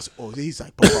that was he's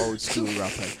like proper old school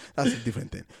rapper. That's a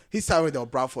different thing. He started with the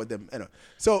bra for them.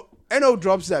 So Eno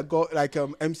drops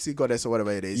that MC Goddess or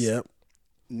whatever it is. Yeah.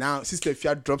 Now Sister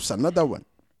Fia drops another one.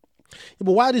 Yeah,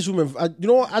 but why these women? You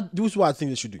know what? This is what I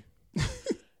think they should do.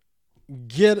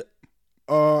 Get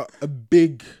a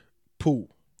big pool.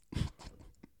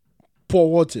 Pour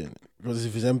water in it. Because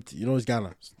if it's empty, it's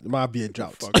Ghana. There might be a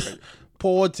drought.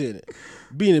 Pour water in it.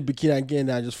 Be in a bikini again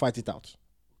and just fight it out.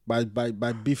 By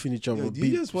beefing each other. Do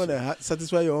you just want to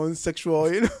satisfy your own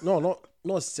sexual? No,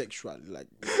 not sexually. Like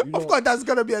Of course, that's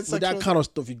gonna be a with sexual. that kind of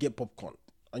stuff, you get popcorn.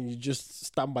 and you just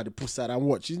stand by the poolside and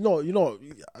watch.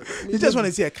 You just want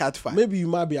to see a cat fight. Maybe you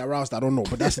might be aroused. I don't know,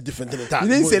 but that's a different thing. You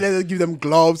didn't say let's give them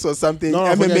gloves or something, No,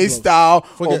 MMA forget style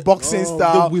gloves. or boxing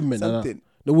style. The women, something.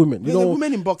 the women. The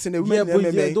women in boxing, the women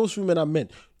in MMA. Those women are men.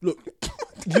 Look,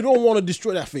 you don't want to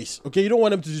destroy that face. Okay, you don't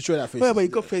want them to destroy that face. Well, but you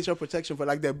got facial protection for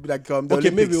the okay,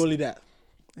 Olympics. maybe only that.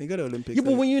 You got the Olympics. Yeah,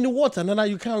 but when you're in the water, now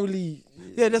you can't really.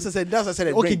 Yeah, that's what I said.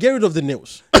 Okay, get rid of the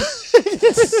nails.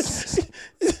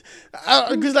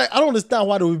 Because I don't understand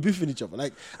why they will be beefing each other.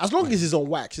 Like, as long as it's on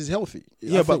wax, it's healthy.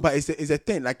 Yeah, but it's a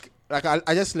thing. Like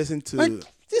I just listened to this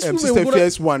woman Sister would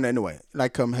Fierce one anyway.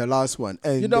 Like her last one.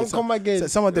 And You don't come again. So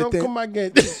some of the things. Come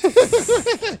again.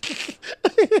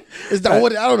 Is that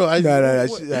what? I don't know. No.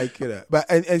 Like, you know. But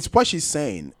and what she's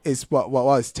saying is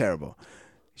what is terrible.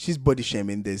 She's body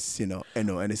shaming this, and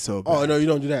it's so bad. Oh no, you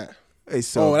don't do that. It's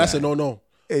so. That's a bad. no.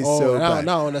 It's so now, bad.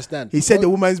 Now I understand. He said the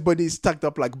woman's body is stacked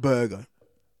up like burger.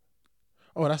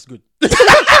 Oh, that's good. It's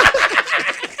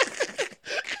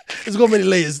got many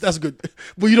layers. That's good.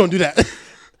 But you don't do that.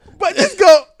 But let's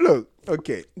go. Look,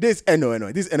 okay. This Eno.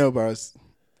 This Eno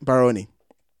Baroni.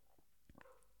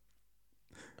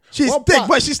 She's What thick, part?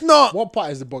 but she's not. What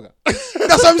part is the burger? That's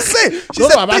what I'm saying. She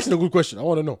said I'm thick. asking a good question. I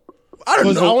want to know. I don't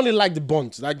 'Cause know. I only like the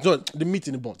buns, like the meat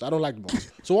in the buns. I don't like the buns.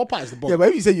 So what part is the bun? Yeah, but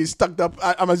if you say you stacked up,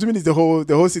 I'm assuming it's the whole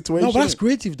situation. No, but that's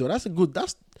creative though. That's a good.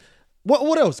 That's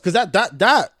what else? Because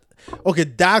that okay,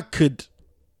 that could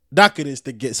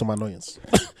instigate some annoyance.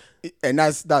 And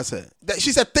that's her.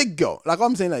 She's a thick girl. Like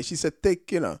I'm saying, like she's a thick,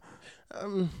 she's a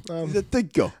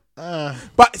thick girl.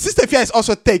 But Sister Fia is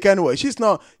also thick anyway. She's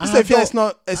not. Sister Fia is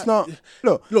not. It's not.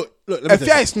 Look. Let me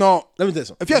Fia is not. Let me tell you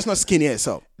something. Fia is not skinny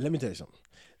herself. Let me tell you something.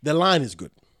 The line is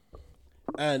good,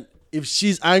 and if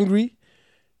she's angry,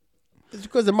 it's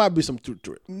because there might be some truth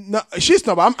to it. No, she's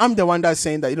not. But I'm the one that's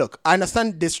saying that. Look, I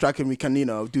understand this track and we can, do.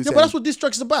 Yeah, but that's what this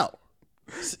track is about.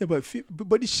 Yeah, but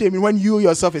body shaming when you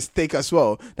yourself is thick as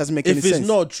well doesn't make any If sense. it's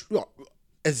not true,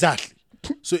 exactly.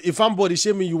 So if I'm body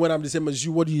shaming you when I'm the same as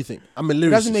you, what do you think? I'm a lyricist. It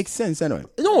doesn't make sense anyway.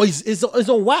 No, it's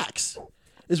on wax.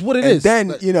 It's what it And is. then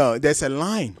Like, there's a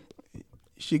line.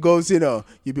 She goes, you've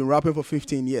been rapping for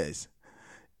 15 years.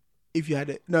 If you had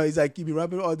it's like you've been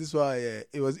rapping all this while. Yeah,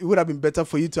 it would have been better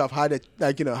for you to have had a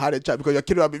chat because your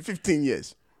kid would have been 15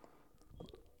 years.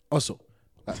 also,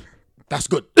 that's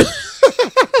good.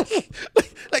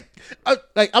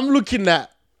 I'm looking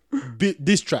at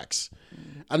these tracks,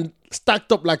 and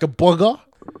stacked up like a burger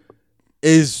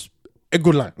is a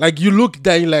good line. Like you look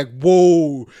there, you're like,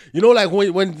 whoa. Like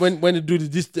when they do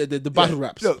the battle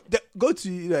raps. Look, go to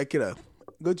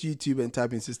YouTube and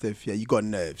type in Sister Fia. You got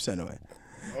nerves anyway.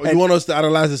 You want us to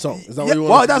analyze the song? Is that what you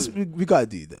want? Well, us to do? we gotta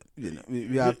do that.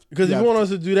 We have Because we if have you want us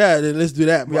to do that, then let's do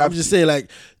that. But We I'm have just to. saying,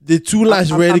 like the two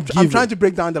lines already given. I'm trying to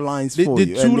break down the lines for the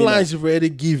you. two lines already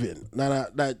given. I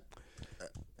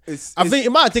think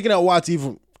it might have taken a while to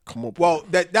even come up. Well,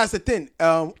 that's the thing.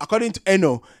 According to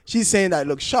Eno, she's saying that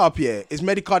look, Sharp here is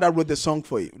Medical that wrote the song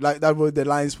for you, like that wrote the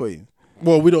lines for you.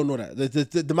 Well, we don't know that.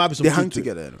 There might be some. They hang truth to it.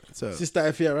 together. Anyway, so Sister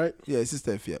Efia, right? yeah,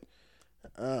 Sister Fia.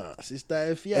 Sister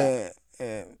Efia.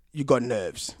 You got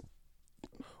nerves.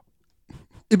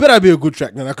 It better be a good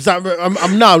track now, because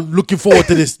I'm now looking forward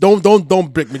to this.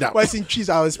 Don't break me down. Well, it's in cheese.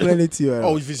 I'll explain it to you.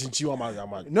 Oh, if it's in Chihuahua,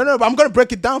 I'm No, but I'm gonna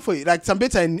break it down for you. Like some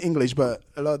bits are in English, but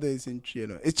a lot of it is in Chi.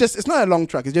 It's not a long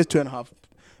track. It's just 2.5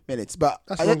 minutes. But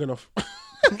that's long enough.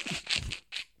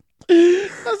 That's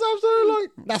absolutely long.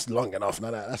 That's long enough. No,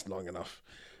 that's long enough.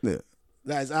 Yeah.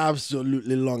 That is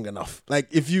absolutely long enough. Like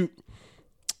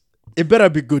it better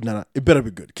be good, Nana. It better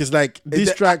be good, because like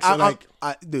these tracks are like.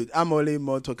 Dude, I'm only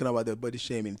more talking about the body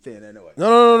shaming thing anyway.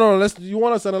 No. You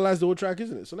want us to analyze the whole track,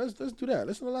 isn't it? So let's do that.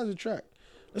 Let's analyze the track.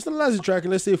 And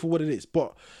let's say it for what it is.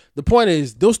 But the point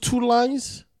is, those two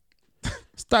lines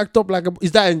stacked up like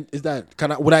would I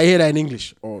hear that in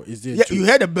English, or is it? Yeah, you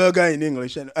heard the burger in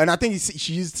English, and I think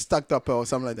she used stacked up or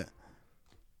something like that.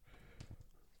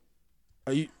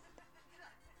 Are you?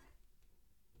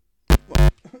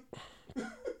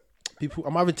 People,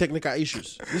 I'm having technical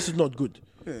issues. This is not good.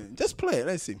 Yeah, just play it.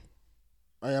 Let's see.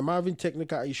 I am having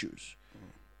technical issues.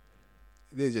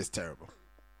 This is just terrible.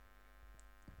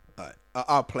 All right,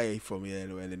 I'll play it from here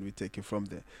anyway, and then we take it from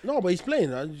there. No, but he's playing.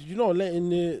 Letting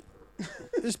the.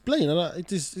 It's playing.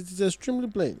 It is extremely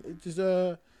playing. It is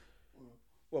Well,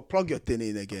 plug your thing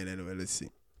in again anyway. Let's see.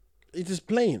 It is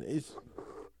playing. It's.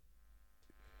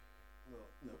 No,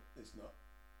 it's not.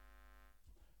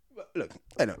 But look,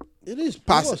 I know. It is.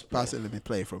 Pass it. Let me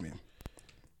play it from you.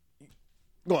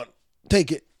 Go on,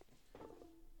 take it.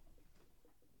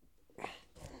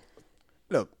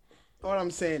 Look, all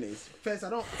I'm saying is, first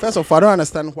of all, I don't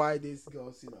understand why these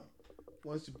girls,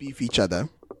 wants to beef each other.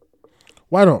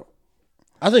 Why not?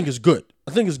 I think it's good.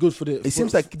 I think it's good for the. It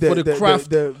seems like the craft.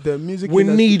 The music. We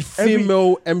industry- need every-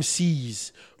 female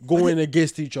MCs going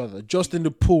against each other, just in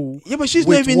the pool. Yeah, but she's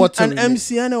with not even water an in it.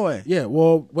 MC anyway. Yeah,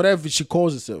 well, whatever she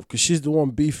calls herself, because she's the one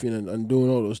beefing and doing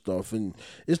all those stuff, and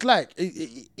it's like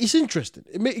it's interesting.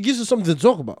 It gives us something to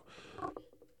talk about.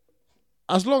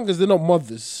 As long as they're not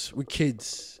mothers with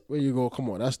kids, where you go, come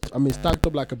on, stacked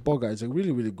up like a bugger is a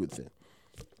really, really good thing.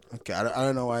 Okay, I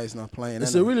don't know why it's not playing.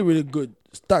 It's a really, really good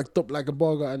stacked up like a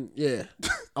bugger, and yeah,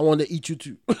 I want to eat you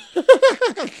too.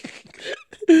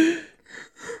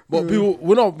 But people,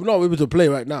 we're not able to play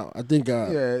right now. I think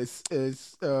it's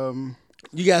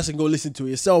you guys can go listen to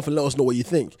it yourself and let us know what you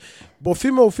think. But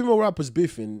female rappers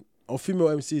beefing or female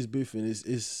MCs beefing is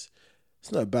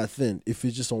it's not a bad thing if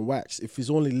it's just on wax. If it's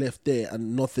only left there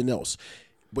and nothing else.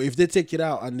 But if they take it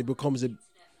out and it becomes a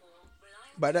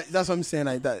But that's what I'm saying.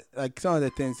 Like that, like some of the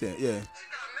things here. Yeah.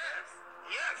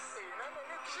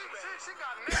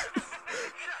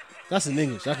 that's in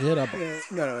English. I can hear that.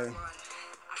 But No.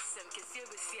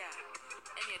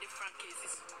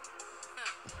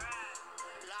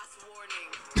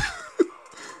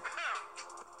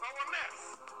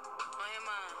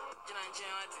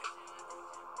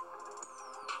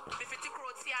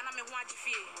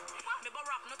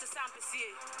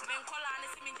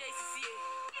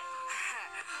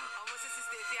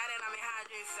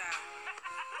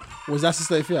 was that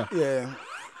Sister Ifea? Yeah.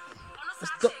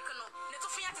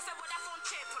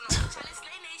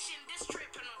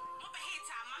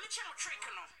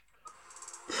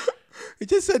 It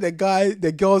just said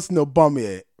the girl's no bum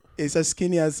here. It's as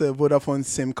skinny as a Vodafone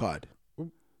SIM card.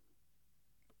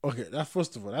 Okay, that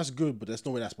first of all, that's good, but there's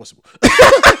no way that's possible.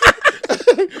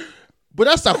 But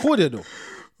that's Sarkodie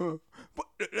though. But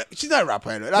she's not a rapper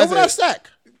anyway. That's Sack.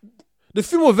 The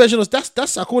female version of that's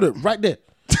Sarkodie right there.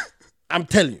 I'm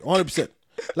telling you, 100%.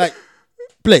 Like,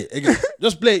 play again.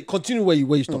 Just play. Continue where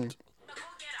you stopped.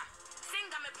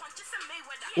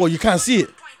 Well, you can't see it.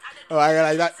 Oh, I got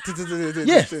like that.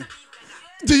 Yeah.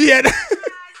 Did you hear that?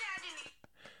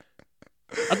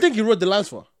 I think he wrote the lines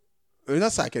for her. It's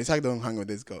not Sack. Sack don't hang with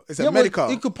this girl. It's a Yeah, medical.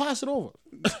 but he could pass it over.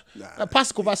 Nah.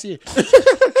 Pass Kovacier.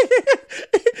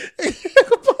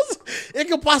 He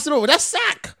could pass it over. That's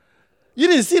Sack. You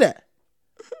didn't see that.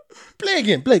 Play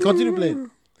again. Play. Continue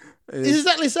playing. It's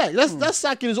exactly Sack. That's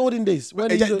Sack in his olden days. When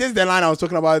This is the line I was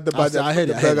talking about. I heard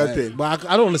the it, burger thing. but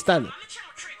I don't understand it.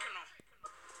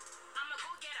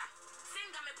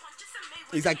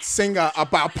 He's like singer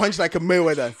about punch like a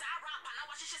Mayweather.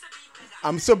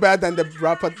 I'm so bad than the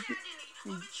rapper.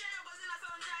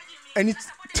 And it's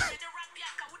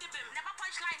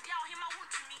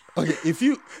Okay, if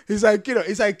you he's like, you know,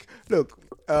 it's like, look,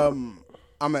 I'm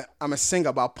a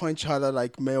singer, but I punch harder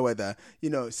like Mayweather. You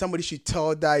know, somebody should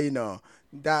tell that, you know,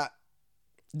 that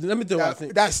let me tell you what I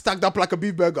think. that stacked up like a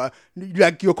beef burger,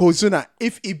 like Yokozuna.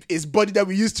 If it is body that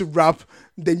we used to rap,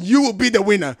 then you will be the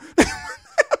winner.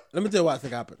 Let me tell you what I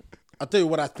think happened. I'll tell you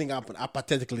what I think happened,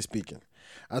 hypothetically speaking.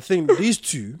 I think these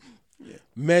two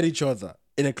met each other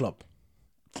in a club.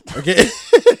 Okay?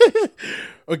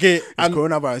 Okay. It's And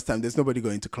coronavirus time. There's nobody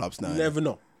going to clubs now. never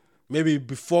know. Maybe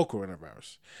before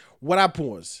coronavirus. What happened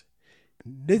was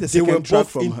There's a they were second track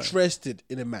both from her. interested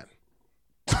in a man.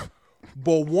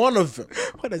 But one of them,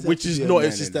 What does that which have is to be a not man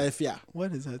his sister in? Ifea,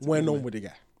 What is that? went on with the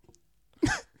guy.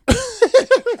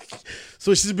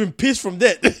 So she's been pissed from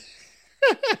that.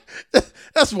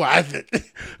 That's what I think.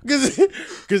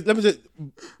 Because let me say,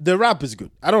 the rap is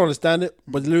good. I don't understand it,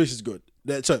 but the lyrics is good.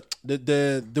 The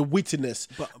wittiness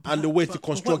and the way to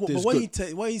construct it is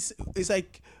good. It's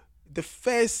like the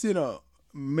first, you know,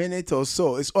 minute or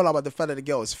so, it's all about the fact that the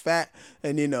girl is fat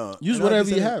and, you know. Use and all whatever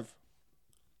this you and- have.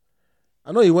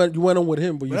 I know you went on with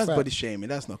him, but But you that's fat. body shaming.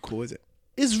 That's not cool, is it?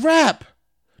 It's rap.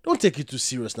 Don't take it too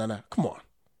serious, Nana. Come on.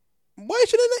 Why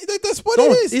shouldn't I? That's what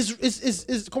Don't. it is.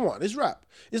 It's come on. It's rap.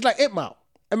 It's like 8 Mile,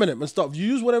 Eminem and stuff. You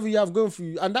use whatever you have going for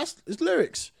you, and it's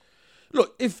lyrics.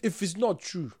 Look, if it's not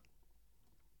true,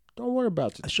 don't worry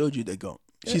about it. I showed you the girl.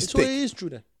 Yeah, She's so it thick. is true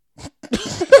then.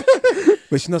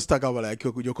 But she's not stuck up like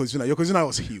Yokozuna. Yokozuna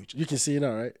was huge. You can see it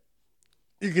now, right?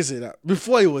 You can see that.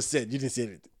 Before it was said, you didn't see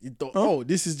it. You thought, oh,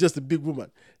 this is just a big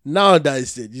woman. Now that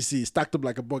it's said, you see, stacked up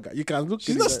like a bugger. You can look.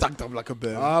 She's at not it, stacked up like a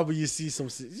bear. Ah, but you see some.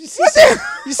 You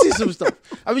see some stuff.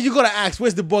 I mean, you gotta ask,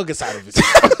 where's the bugger side of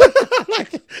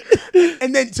it?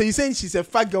 And then, so you're saying she's a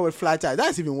fat girl with flat tires.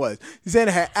 That's even worse. You're saying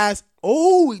her ass,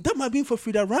 oh, that might be for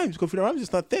Frida Rhymes, because Frida Rhymes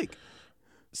is not thick.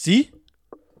 See?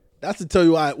 That's to tell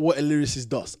you what a lyricist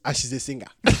does. And she's a singer.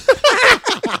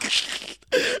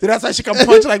 So that's why she can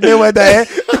punch like Mayweather,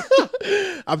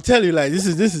 eh? I'm telling you, like this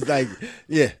is like,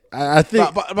 yeah. I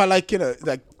think, but like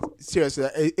like seriously,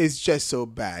 it's just so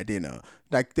bad,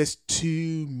 Like there's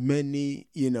too many,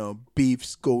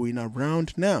 beefs going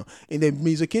around now in the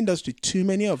music industry. Too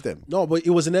many of them. no, but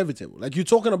it was inevitable. Like you're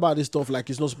talking about this stuff like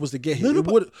it's not supposed to get here.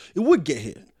 It would get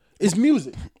here. It's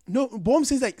music. No, but I'm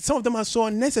saying like some of them are so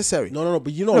unnecessary. No,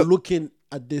 but you're not looking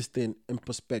at this thing in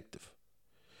perspective.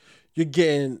 You're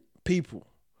getting people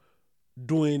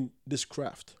doing this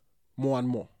craft more and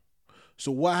more.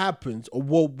 So what happens, or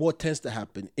what tends to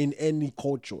happen in any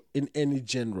culture, in any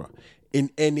genre,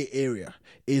 in any area,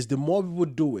 is the more people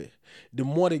do it, the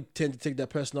more they tend to take their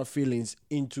personal feelings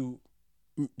into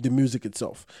the music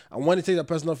itself. And when they take their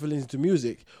personal feelings into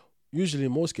music, usually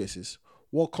in most cases,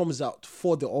 what comes out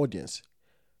for the audience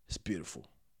is beautiful.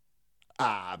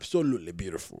 Absolutely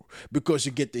beautiful. Because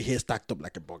you get the hair stacked up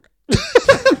like a bugger.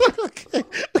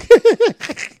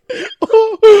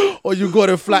 Or you got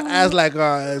a flat ass like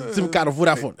some kind of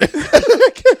Vodafone.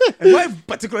 And why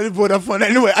particularly Vodafone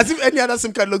anyway? As if any other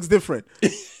SIM card looks different.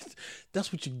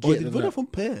 That's what you get. Vodafone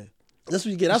pair. That's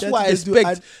what you get. That's why I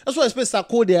expect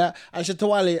Sarkodie and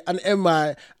Shetawale and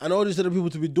MI and all these other people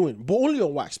to be doing. But only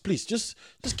on wax, please. Just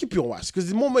keep you on wax. Because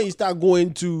the moment you start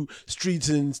going to streets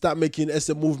and start making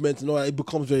SM movements and all that, it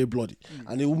becomes very bloody.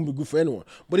 And it won't be good for anyone.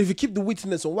 But if you keep the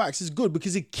wittiness on wax, it's good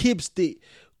because it keeps the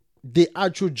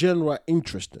actual genre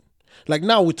interesting. Like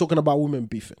now we're talking about women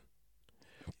beefing.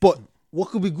 But what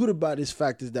could be good about this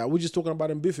fact is that we're just talking about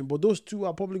them beefing, but those two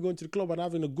are probably going to the club and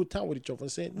having a good time with each other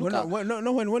and saying, when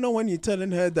you're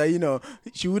telling her that,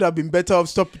 she would have been better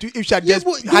off if she had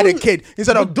just had a kid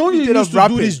instead of don't you used to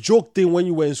rapping. do this joke thing when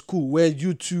you were in school where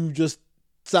you two just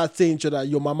start saying each other,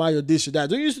 your mama, your this, your that.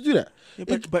 Don't you used to do that?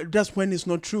 Yeah, but that's when it's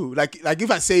not true. Like if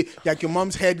I say like your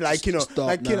mom's head, like stop.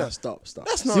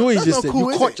 That's not. See what you that's just not said.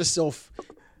 cool, You caught yourself.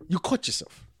 You caught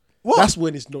yourself. What? That's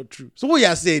when it's not true. So what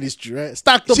you're saying is true, right?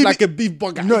 Stacked up like a beef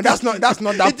burger. No, that's not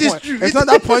that It is point. true. It's not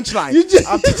that punchline. You just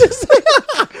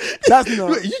that's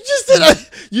not. You just said that.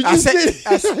 You just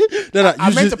said. No,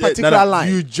 I meant a particular line.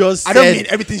 You just. I don't mean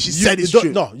everything she said is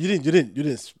true. No, you didn't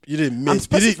mean. I'm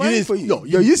specifying for you. No,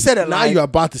 you said it. Now you're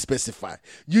about to specify.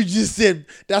 You just said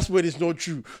that's when it's not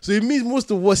true. So it means most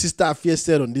of what Sister Afia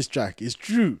said on this track is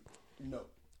true. No.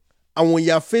 And when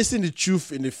you're facing the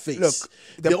truth in the face, look,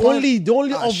 the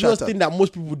only obvious thing that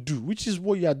most people do, which is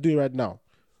what you are doing right now,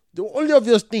 the only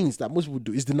obvious things that most people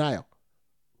do is denial,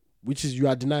 which is you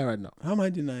are denying right now. How am I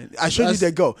denying? I showed you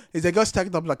the girl. Is the girl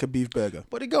stacked up like a beef burger?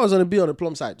 But the girl was on the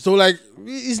plum side, so like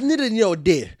it's neither near or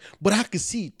there. But I can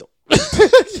see it though.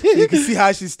 You can see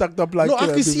how she's stacked up like. No, I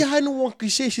can see how no one can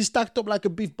say she's stacked up like a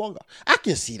beef burger. I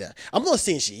can see that. I'm not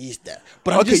saying she is that,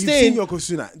 but I'm just saying. You've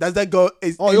seen Yokozuna. Does that girl?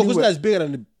 Yokozuna is bigger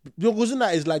than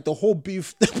Yokozuna is like the whole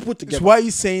beef put together. So why are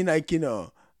you saying like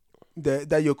that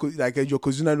like a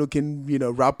Yokozuna looking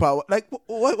rapper? Like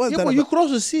what's that? But you could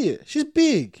also see it. She's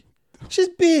big. She's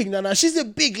big, Nana. She's a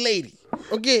big lady.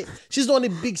 Okay, she's on the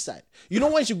big side. You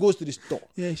know when she goes to the store,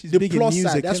 yeah, she's the big plus in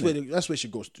music, side. That's where she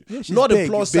goes to. Yeah, not big,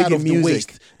 the plus big side of the music.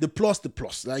 waist. The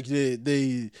plus, like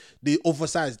the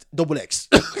oversized double X.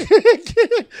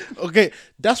 Okay,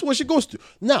 that's where she goes to.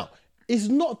 Now, it's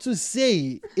not to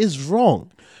say it's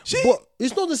wrong. But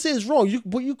it's not to say it's wrong.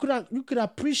 You could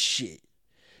appreciate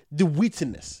the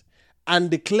wittiness and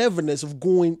the cleverness of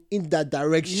going in that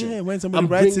direction. Yeah, when somebody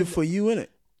writes it for you, innit?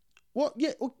 Well,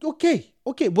 yeah, okay.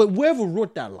 But whoever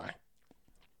wrote that line,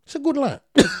 it's a good line.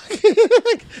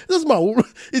 That's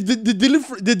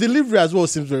the delivery as well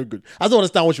seems very good. I don't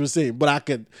understand what she was saying, but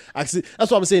I see. That's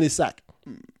what I'm saying is sack.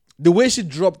 The way she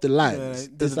dropped the lines,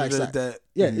 it's like sack.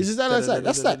 Yeah, it's just like sack.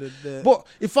 That's sack. But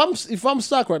if I'm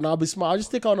sack right now, I'll be smart. I'll just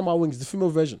take out of my wings the female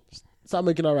version. Start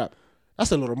making her rap.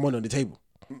 That's a lot of money on the table.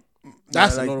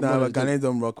 That's a lot of money. Ghanaians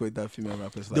don't rock with that female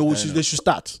rappers. They should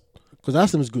start because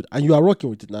that is good, and you are rocking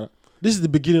with it now. This is the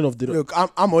beginning of the. Look,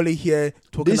 I'm only here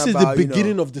talking about. This is the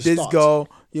beginning of the this start. girl,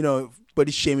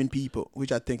 body shaming people,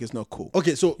 which I think is not cool.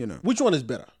 Okay, so which one is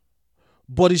better,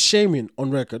 body shaming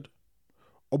on record,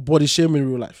 or body shaming in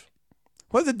real life?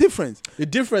 What's the difference? The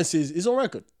difference is it's on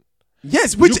record.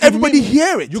 Yes, which everybody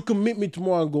hear it. You can meet me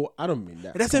tomorrow and go, I don't mean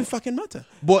that. It doesn't fucking matter.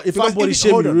 But if I body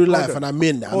shame in real life and I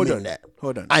mean that,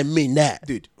 Hold on. I mean that.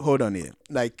 Dude, hold on here.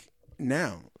 Like,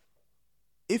 now,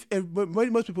 if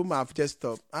most people might have just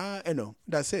thought,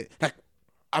 that's it. Like,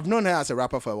 I've known her as a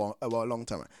rapper for a long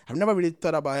time. I've never really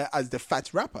thought about her as the fat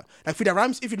rapper. Like, Frida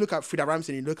Rams, if you look at Frida Rams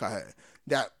and you look at her,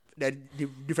 they're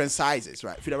different sizes,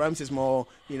 right? Frida Rams is more,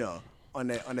 on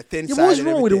the thin side. What's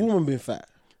wrong with a woman being fat?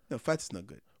 No, fat is not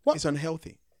good. What? It's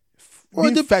unhealthy.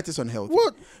 Being fat is unhealthy.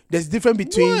 What? There's difference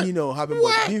between, having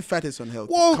being fat is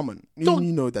unhealthy. Well, come on.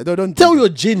 You know that. Don't tell your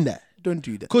gin that. Don't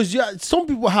do that. Because some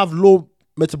people have low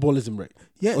metabolism rate.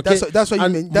 Yeah, okay? that's what you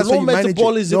And mean. That's low what you manage it.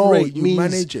 metabolism No, rate you means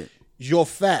manage it. your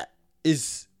fat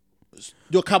is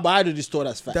your carbohydrate is stored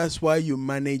as fat. That's why you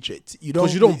manage it. You don't.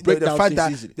 'Cause you don't break the down fact things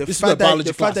that easily. the This is fact a biology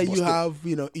the fact class, that but you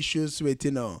still. have issues with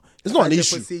It's not an fat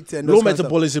issue. deficit and Low those kinds of-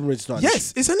 metabolism rate is not an Yes,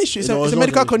 issue. it's an issue. It's No, a it's not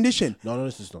medical an issue. condition, No,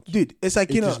 this is not. dude. It's like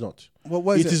It is not.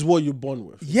 What It is is what you're born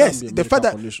with. It Yes, can't be a the fact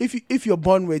that medical condition. if you're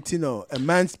born with a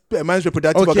man's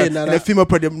reproductive Okay, organ now and a that- female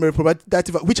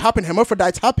reproductive, which happen,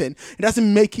 hermaphrodites happen, it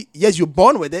doesn't make it. Yes, you're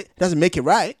born with it. Doesn't make it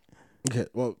right. Okay,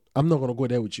 well, I'm not gonna go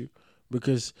there with you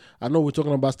because I know we're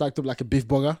talking about stacked up like a beef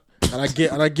burger, and I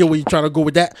get where you're trying to go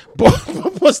with that,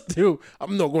 but still,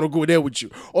 I'm not gonna go there with you.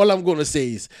 All I'm gonna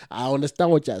say is I understand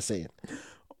what you're saying,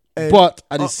 but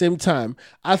at the same time,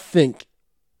 I think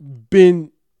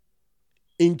being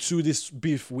into this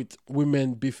beef with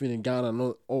women beefing in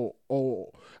Ghana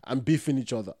and beefing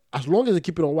each other, as long as they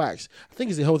keep it on wax, I think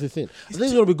it's a healthy thing. I think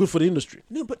it's gonna be good for the industry.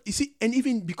 No, but you see, and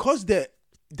even because the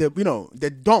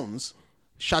dons,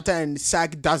 Shatta and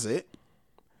Sag does it,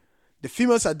 the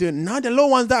females are doing it. Now the low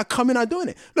ones that are coming are doing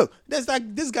it. Look, there's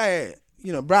like this guy,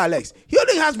 Bra Alex. He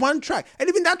only has one track. And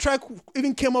even that track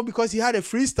even came up because he had a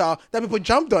freestyle that people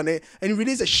jumped on it and he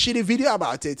released a shitty video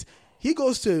about it. He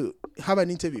goes to have an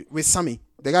interview with Sammy,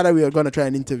 the guy that we are gonna try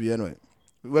and interview anyway.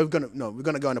 We're gonna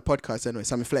go on a podcast anyway,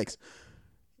 Sammy Flex.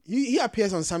 He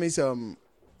appears on Sammy's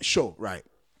show, right?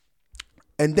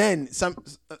 And then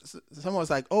someone was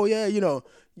like, "Oh yeah, you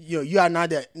are not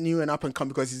that new and up and come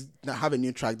because he's not have a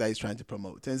new track that he's trying to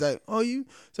promote." And it's like, "Oh, you?"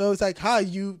 So it's like, "How are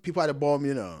you people at the bottom?"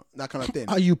 That kind of thing.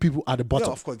 Are you people at the bottom?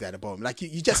 Yeah, of course they're at the bottom. Like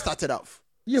you just started off.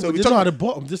 Yeah, So but we they're talk- not at the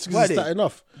bottom. This Why are is they? starting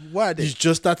off. Why are they? It's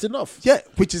just starting off. Yeah,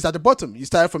 which is at the bottom. You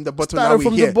started from the bottom. now Started we're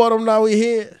from here. the bottom, now we're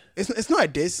here. It's not a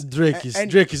diss. Drake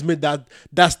And- has made that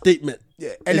statement.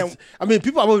 Yeah, and It's- I mean,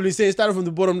 people are probably saying started from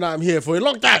the bottom, now I'm here for a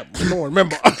long time. No one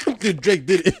remember. Drake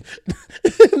did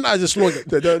it. Now it's a slogan.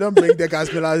 Don't bring the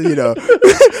Gas Miller,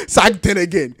 sag thing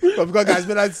again. But because Gas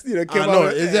Miller, came I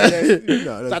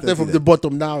know. out. Started from the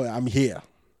bottom, now I'm here.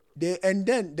 And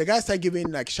then the guys start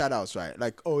giving like shout outs, right?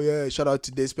 Like, oh yeah, shout out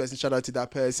to this person, shout out to that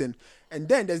person. And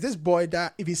then there's this boy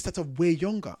that even started way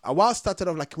younger. Awal started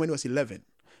off like when he was 11.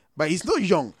 But he's not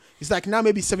young. He's like now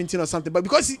maybe 17 or something. But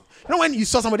because, when you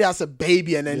saw somebody as a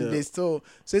baby and then they still...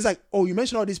 So it's like, oh, you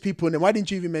mentioned all these people, and then why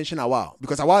didn't you even mention Awal?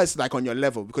 Because Awal is like on your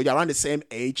level. Because you're around the same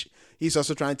age. He's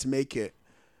also trying to make it.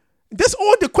 That's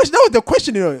all the question. That was the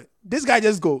question, This guy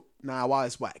just go, nah, Awal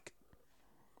is whack.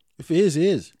 If it is, it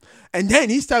is. And then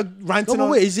he started ranting No, on...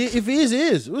 but wait, if it is, it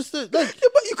is. What's the... Like, Yeah,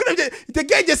 but you could have... The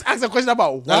guy just asked a question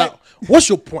about now, what... what's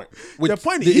your point with The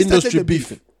point is the he started industry the beef.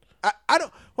 beefing? I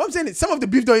don't... What I'm saying is some of the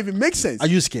beef don't even make sense. Are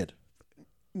you scared?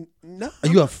 No. Are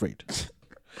you afraid?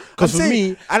 Because for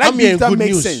saying, me, I like I'm beef hearing that good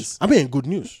makes news. sense. I'm hearing good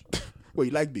news. Well,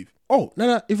 you like beef. Oh,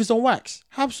 no. If it's on wax,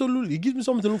 absolutely. It gives me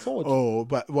something to look forward to. Oh,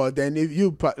 but then if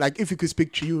you could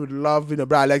speak to you would love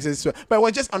Brad Alexis, but it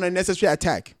was just an unnecessary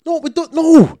attack. No, but don't,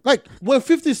 no. Like when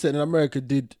 50 Cent in America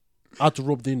did How to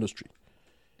Rob the Industry.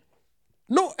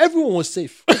 No, everyone was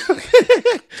safe.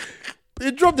 They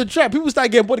dropped the trap. People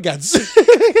start getting bodyguards.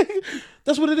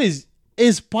 That's what it is.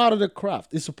 It's part of the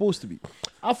craft. It's supposed to be.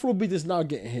 Afrobeat is now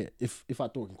getting here. If I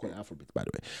thought we can call it Afrobeat, by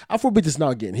the way. Afrobeat is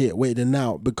now getting here, where they're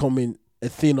now becoming a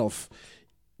thing of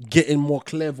getting more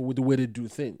clever with the way they do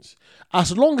things.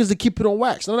 As long as they keep it on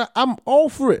wax. And I'm all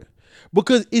for it.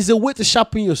 Because it's a way to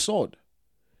sharpen your sword.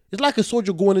 It's like a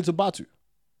soldier going into battle.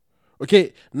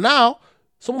 Okay, now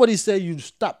somebody said you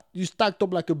stacked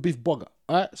up like a beef burger.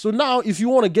 All right, so now if you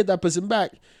want to get that person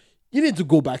back, you need to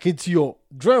go back into your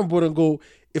drawing board and go,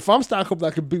 if I'm stacked up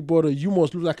like a big brother, you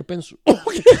must look like a pencil.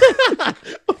 Okay.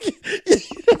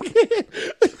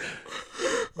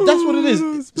 That's what it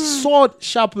is. Sword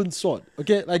sharpens sword.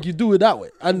 Okay, like you do it that way.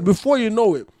 And before you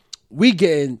know it, we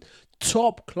getting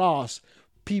top class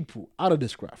people out of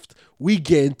this craft. We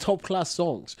getting top class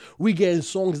songs. We getting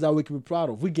songs that we can be proud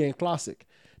of. We getting classic.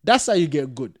 That's how you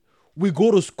get good. We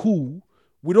go to school.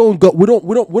 We don't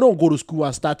go to school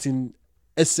and start in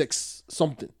Essex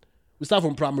something. We start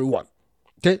from primary 1.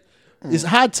 Okay? It's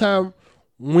hard time.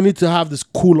 We need to have the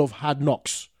school of hard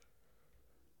knocks.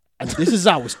 And this is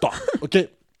how we start. Okay?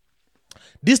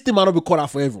 This thing might not be called out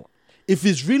for everyone. If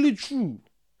it's really true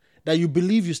that you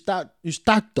believe you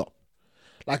stacked up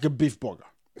like a beef burger,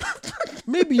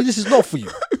 maybe this is not for you.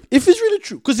 If it's really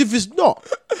true. Because if it's not,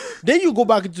 then you go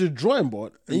back into the drawing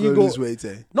board and you go lose weight,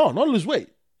 eh? No, not lose weight.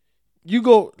 You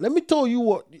go, let me tell you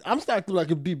what, I'm starting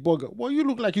like a beef burger. Well, you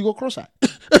look like you go cross-eyed.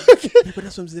 But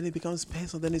that's what I'm saying. It becomes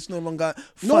personal. Then it's no longer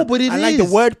fun. No, but it I like the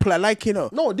is. wordplay. I like,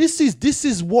 No, this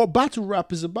is what battle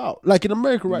rap is about. Like in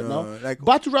America right now, like-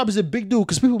 battle rap is a big deal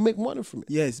because people make money from it.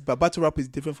 yes, but battle rap is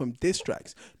different from diss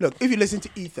tracks. Look, if you listen to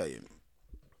Ether,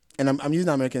 and I'm using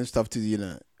American stuff to,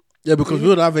 Yeah, because we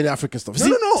don't have any African stuff. No,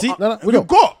 See? no, no. See? We We don't.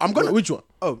 go. I'm gonna. Which one?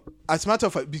 Oh, as a matter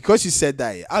of fact, because you said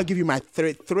that, I'll give you my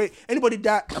three. Anybody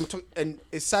that I'm talking, and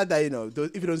it's sad that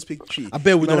if you don't speak tree, I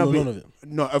bet we you might don't know not none of it.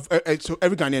 No, so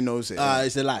every Ghanaian knows it.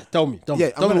 It's a lie. Tell me. Yeah,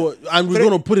 Tell me I'm what, gonna- and we're three-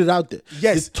 gonna put it out there.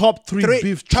 Yes. The top three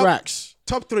beef tracks.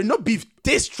 Top three, not beef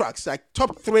diss tracks, like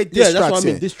top three diss Yeah, tracks. that's what I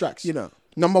mean. here. Diss tracks.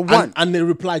 Number one. And they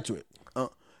reply to it.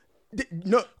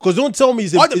 No, Because don't tell me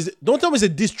All the- don't tell me it's a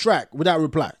diss track without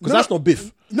reply. Because No, that's not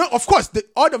beef. no, of course,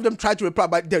 all of them tried to reply,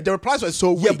 but the replies were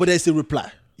so weak. Yeah, but there's a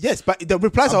reply. yes, but the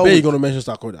replies I are bet you're weak. gonna mention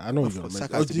Sarkodie. I know you're gonna course, mention.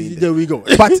 Saka has to be in There we go.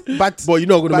 But But you're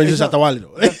not gonna but mention it's not- Shatawale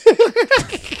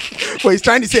though. But he's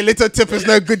trying to say Little Tip is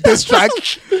not a good diss track.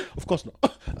 Of course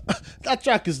not. That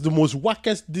track is the most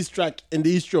wackest diss track in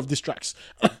the history of diss tracks.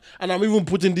 And I'm even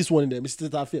putting this one in there, Mr.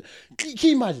 Sister Afia. Can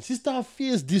you imagine? Sister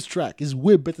Afia's diss track is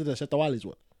way better than Shatawale's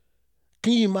one.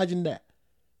 Can you imagine that?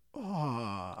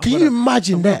 Can you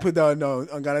imagine I'm gonna that? put that on.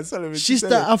 I'm gonna celebrate. Sister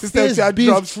Afia's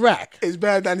beef track is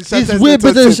better than is Shata's way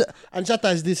Little better than Tip. and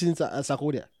Shatta is this in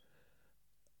Sarkodie.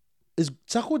 Is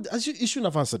Sarkodie? You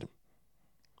shouldn't have answered him.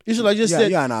 You should have just Yeah,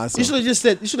 said. you're an asshole. You should have just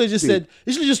said. You should have just said.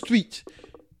 You should have just tweet.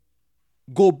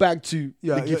 Go back to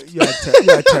Yeah, the gift.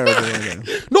 you're terrible.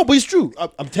 Yeah. No, but it's true.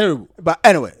 I'm terrible. But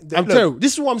anyway, I'm look, terrible.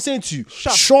 This is what I'm saying to you.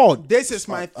 Sharp. Sword. This is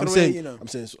my I'm three. saying. I'm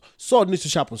saying. Sword needs to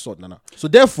sharpen sword, Nana. So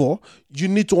therefore, you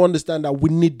need to understand that we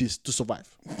need this to survive.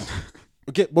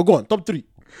 Okay, but go on. Top three.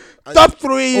 Top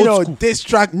three, Old school. diss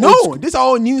track. Old No, school. these are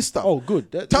all new stuff. Oh,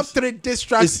 good. Top three diss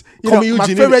tracks. It's Komi My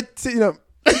Eugene, favorite.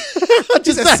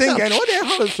 Just a Just- singer. What the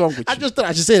hell is wrong with I you? just thought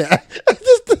I should say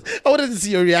that. I wanted to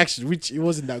see your reaction, which it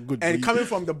wasn't that good. And but coming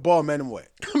from the bomb anyway.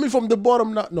 coming from the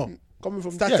bottom, now, no. Coming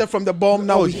from Started from the bomb.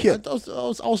 Now Oh, we're yeah, here. I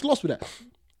was lost with that.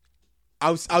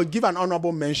 I'll give an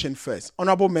honorable mention first.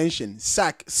 Honorable mention.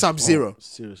 Sack Sub-Zero.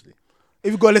 Seriously.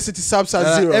 If you go listen to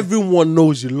Sub-Zero, Everyone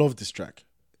knows you love this track.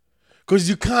 Because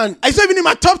you can't. it's not even in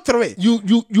my top three. You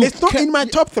It's not can't- in my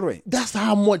top three. That's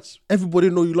how much everybody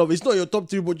know you love it. It's not your top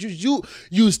three, but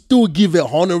you still give a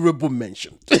honorable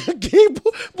mention. Okay,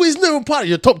 but it's not even part of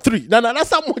your top three. Nah, that's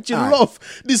how much you Alright. love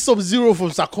this Sub-Zero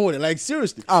from Sarkodie. Like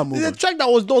seriously, I'll move it's a on. track that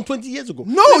was done 20 years ago.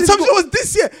 No, Let it Sub-Zero go. was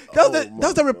this year. That was, Oh, that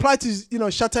was the reply to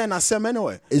Shatta and Asem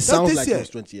anyway. It That was sounds this like year. it was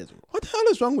 20 years ago. What the hell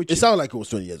is wrong with you? It sounds like it was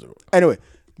 20 years ago. Anyway,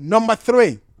 number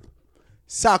three,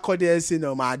 Sarkodie's,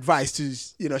 my advice to,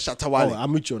 Shatawale. Oh,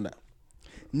 I'm with you on that.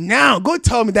 Now, go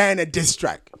tell me that in a diss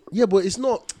track. Yeah, but it's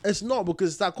not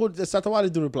because Shatawale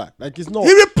didn't reply. Like it's not.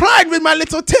 He replied with my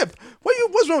little tip.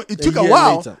 What's wrong? It took a year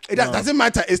while. later. It No. doesn't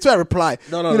matter. It's still a reply.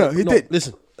 No, He did.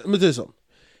 Listen, let me tell you something.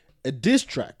 A diss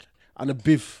track and a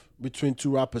beef between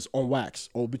two rappers on wax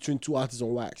or between two artists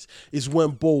on wax is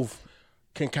when both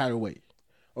can carry weight.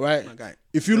 All right? My guy.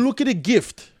 If you look at a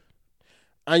gift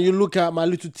and you look at My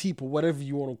Little Tip or whatever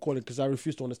you want to call it, because I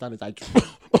refuse to understand the title.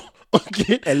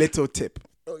 Okay? A little tip.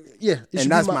 Yeah. it should be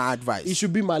that's my advice. It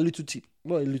should be My Little Tip,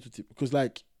 not a little tip. Because,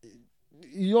 like,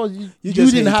 you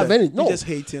just didn't hate have it. any. You No. just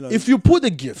hating on If you put a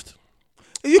gift,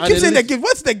 You And keep it saying the is- gift.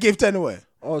 What's the gift anyway?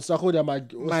 oh, Sarkodie,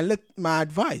 My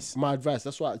advice. my advice.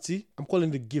 That's why, see, I'm calling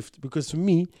it a gift because for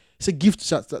me, it's a gift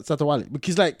to Shatawale.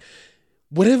 Because, like,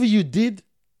 whatever you did,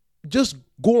 just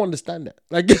go understand that.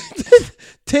 Like,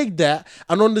 take that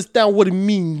and understand what it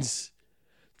means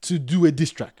to do a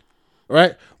diss track.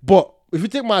 Right? But if you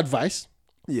take my advice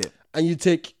Yeah. and you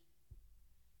take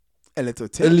A little a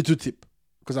tip. little tip,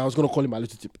 because I was going to call it my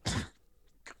little tip.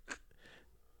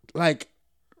 Like,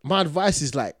 my advice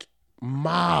is like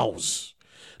miles.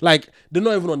 Like, they're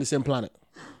not even on the same planet.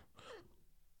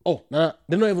 Oh, nah,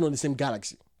 they're not even on the same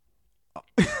galaxy.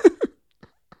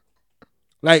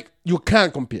 Like, you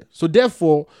can't compare. So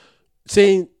therefore,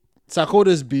 saying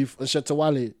Sarkodie's beef and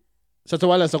Shatawale and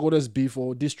Sarkodie's beef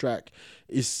or diss track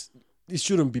it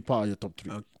shouldn't be part of your top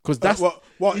three. Because that's well,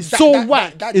 it's that- so that-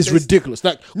 whack. that It's is- ridiculous.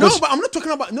 Like, No, 'cause- but I'm not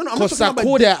talking about. No, I'm not Because talking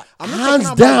Sarkodie, about. I'm not hands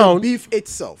talking about down- the beef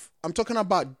itself. I'm talking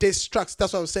about diss tracks.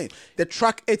 That's what I was saying. The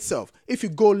track itself. If you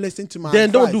go listen to my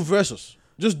then don't advice- do versus.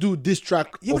 Just do diss track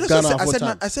Yeah, of but Ghana that's what of I all said.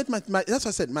 time. I said my. That's what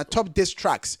I said. My top diss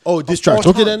tracks. Oh, diss of tracks. all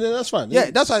Okay, time. then that's fine.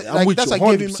 Yeah, that's why. I'm Like, with that's you, why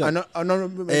I gave him 100%. an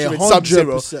honorable mention with 100%.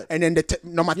 Sub-Zero, and then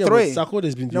number Yeah, but three.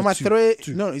 Sarkodie's been doing Number two.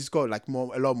 three. No, he's got like a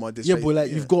lot more diss. Yeah, tracks. but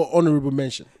like you've got honorable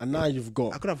mention, and now you've I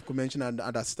got. could have mentioned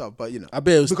other stuff, but I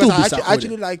bet it'll because still I be actually, Sarkodie.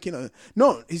 actually like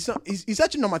no, he's not. He's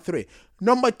actually number three.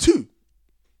 Number two,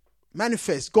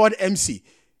 Manifest God MC.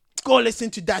 Go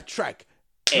listen to that track.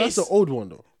 That's the old one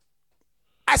though.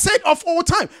 I said of all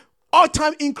time. All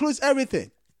time includes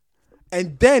everything.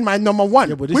 And then my number one,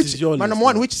 Yeah, but this is your my list, number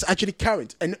one, man. which is actually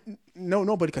current, and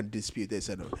nobody can dispute this.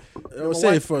 I know. I'll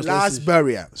say it first. let's Last see.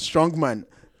 Barrier, Strongman,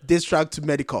 diss track to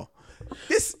Medical.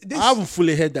 This I haven't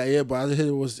fully heard that yet, but I heard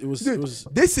it was. dude,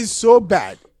 this is so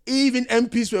bad. Even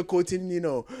MPs were quoting,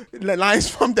 the lines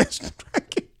from the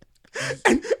track.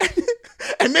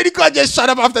 And Medical just shut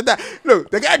up after that. Look,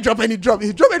 the guy dropped and he dropped.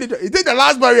 He dropped and he dropped. He did the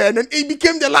last barrier and then he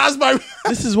became the last barrier.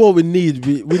 This is what we need.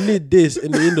 We need this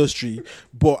in the industry.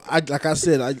 But like I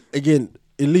said, again,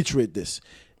 illiterate this.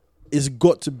 It's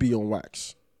got to be on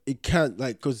wax. It can't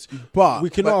because we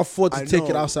cannot afford to take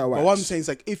it outside wax. But what I'm saying is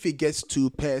if it gets too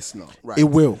personal, right? It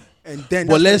will. And then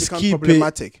But that's let's when it keep becomes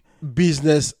problematic. it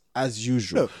business as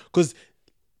usual. Look. Because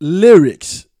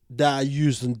lyrics that are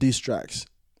used on these tracks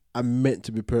are meant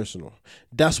to be personal.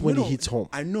 That's when it hits home.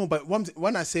 I know, but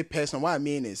when I say personal, what I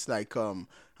mean is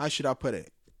how should I put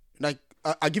it? Like,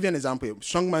 I'll give you an example.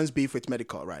 Strongman's beef with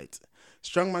Medical, right?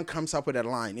 Strongman comes up with a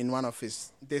line in one of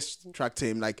this track to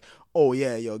him, like, "Oh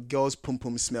yeah, your girl's pum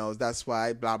pum smells. That's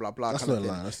why blah blah blah." That's kind of not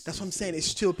a thing. line. That's what I'm saying. It's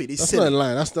stupid. It's That's silly. not a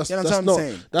line. That's You know that's what I'm not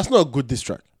saying? that's not a good diss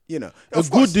track. A A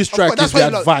good diss track is the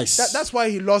advice. That's why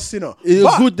he lost. A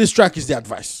But- good diss track is the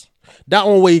advice. That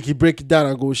one way you can break it down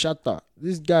and go, shut up.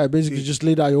 This guy basically just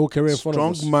laid out your whole career in front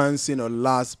of us. Strongman's,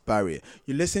 last barrier.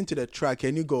 You listen to the track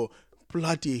and you go,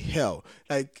 bloody hell.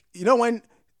 Like, when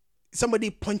somebody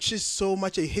punches so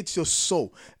much it hits your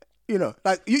soul,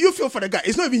 like you feel for the guy.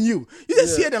 It's not even you. You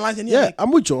just hear the lines and you're Yeah, like,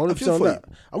 I'm with you I 100% feel on for that.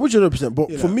 I'm with you 100%.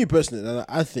 But for know. me personally,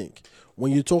 I think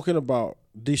when you're talking about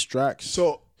these tracks,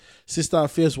 so Sister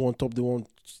Affairs won top the one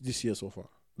this year so far.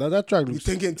 That track you looks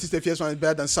thinking Sister Fierce one is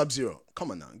better than Sub-Zero.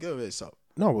 Come on now, get over yourself.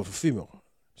 no, but for female,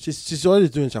 she's already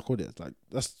doing Chakode. Like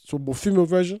that's so for female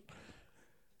version.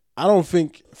 I don't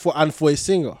think for a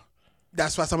singer.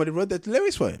 That's why somebody wrote the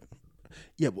lyrics for him.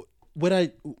 Yeah, but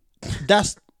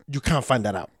you can't find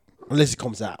that out unless it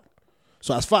comes out.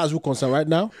 So as far as we're concerned right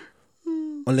now,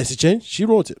 unless it changed, she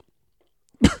wrote it.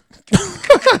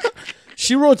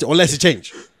 She wrote it unless it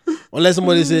changed. Unless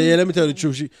somebody say, yeah, let me tell you the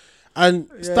truth.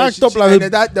 Stacked up like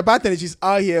the bad thing is she's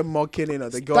out here mocking,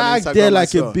 the girl on stacked there Instagram like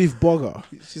as well. a beef burger.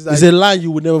 She's It's like, a line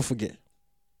you will never forget.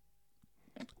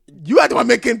 you are the one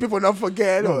making people not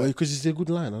forget. No, because it's a good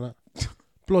line. Or not.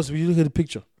 Plus, when you look at the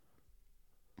picture,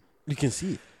 you can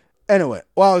see it. Anyway,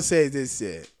 what I'll say is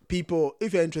this: people,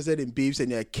 if you're interested in beefs and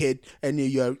you're a kid and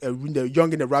you're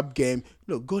young in the rap game,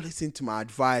 look, go listen to my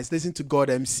advice. Listen to God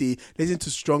MC. Listen to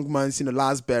Strongman's,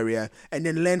 Last Barrier, and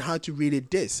then learn how to read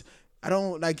it. This I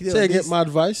don't like. Say again, my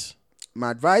advice.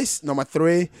 My advice: number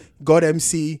 3, God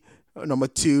MC. Number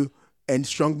 2, and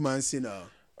Strongman's,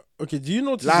 Okay, do you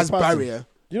notice Last the pattern? Barrier.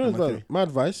 Do you know Number that? 3. My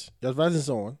advice. You're advising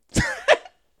someone.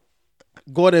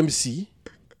 God MC.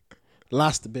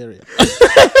 Last Barrier.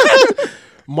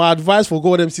 My advice for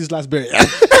God MC's Last Barrier.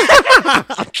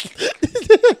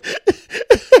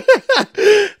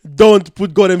 Don't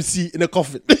put God MC in a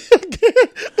coffin.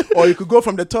 Or you could go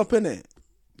from the top, innit?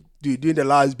 Dude, doing the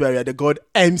Last Barrier, the God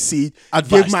MC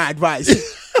Advice. gave my advice.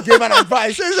 Gave an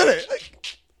advice, isn't it?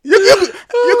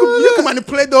 You can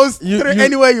manipulate those three you-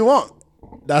 anywhere you want.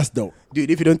 That's dope. Dude,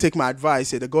 if you don't take my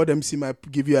advice, the God MC might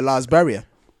give you a Last Barrier.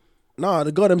 No,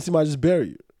 the God MC might just bury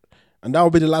you. And that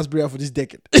will be the last barrier for this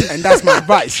decade. And that's my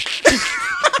advice.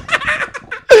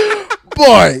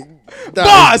 Boy!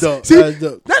 Boss! Dope. See, That's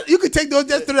dope. you could take those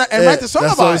just through and write a song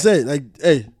that's about what I'm it. saying. Like,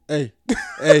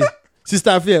 hey,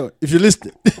 Sister Afia, if you're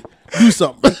listening, do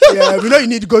something. Yeah, we know you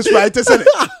need ghostwriters, innit?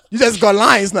 You just got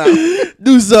lines now.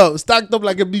 Do something. Stacked up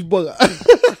like a beef burger.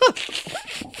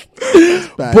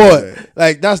 Bad, But man.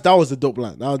 like that was a dope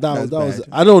line. That was bad.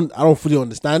 I don't fully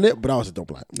understand it, but that was a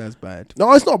dope line. That's bad.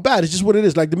 No, it's not bad. It's just what it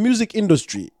is. Like the music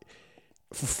industry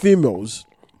for females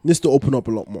needs to open up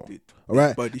a lot more. All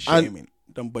right. Body And- shaming.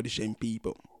 Don't body shame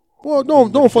people. Well,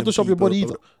 don't Photoshop your body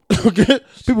either. Okay,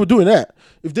 people doing that.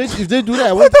 If they do that,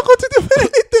 I what, don't got to do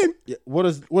anything. yeah, what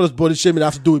does body shaming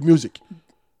have to do with music?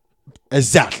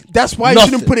 Exactly. That's why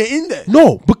Nothing. you shouldn't put it in there.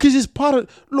 No, because it's part of.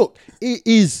 Look, it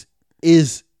is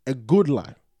a good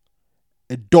line,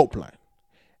 a dope line,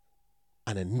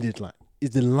 and a needed line.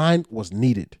 Is the line was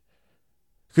needed?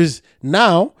 Because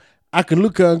now I can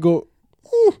look at her and go,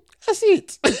 I see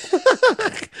it.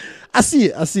 I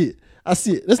see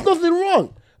it. There's nothing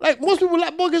wrong. Like most people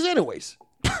like burgers anyways.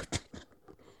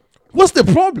 What's the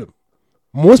problem?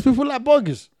 Most people like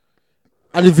burgers.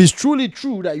 And if it's truly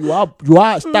true that you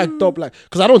are stacked up like,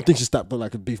 because I don't think she's stacked up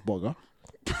like a beef burger.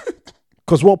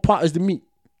 Because what part is the meat?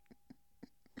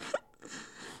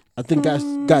 I think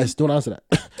guys, don't answer that.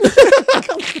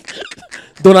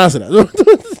 Don't answer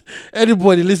that.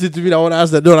 Anybody listen to me that want to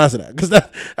answer that, don't answer that. Because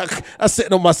that's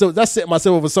setting up myself. That's setting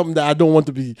myself up for something that I don't want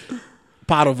to be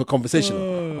part of a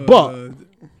conversation. But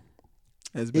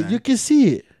you can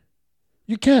see it.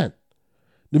 You can.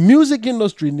 The music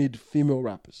industry need female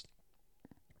rappers.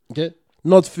 Okay?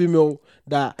 Not female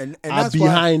that are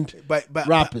behind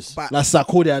rappers. But like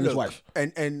Sarkodie and his wife.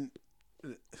 And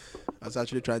I was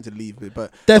actually trying to leave it,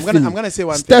 but Stephanie, I'm gonna say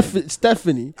one thing.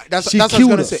 Stephanie, that's she what I was killed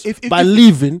gonna us say. by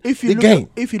leaving the game.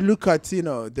 If you look at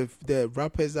the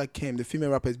rappers that came, the female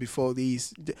rappers before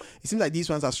these, it seems like these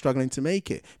ones are struggling to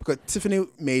make it because Tiffany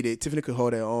made it. Tiffany could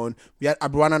hold her own. We had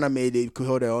Abuanana made it, could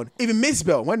hold her own. Even Miss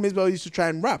Bell, when Miss Bell used to try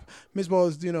and rap, Miss Bell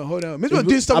was hold her own. Miss Bell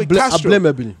doing stuff with Castro. I blame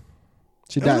Ebony.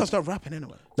 She died. Not stop rapping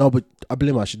anyway. No, but I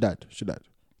blame her. She died.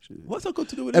 What's that got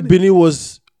to do with Ebony?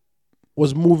 Was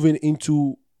moving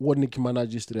into what Nicki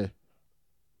Minaj is today.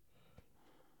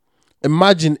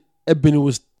 Imagine Ebony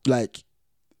was like,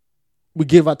 we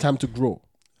gave her time to grow.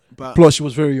 Plus, she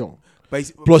was very young.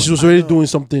 Plus, she was already doing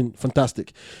something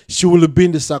fantastic. She would have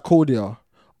been the Sarkodie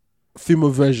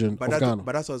female version of Ghana.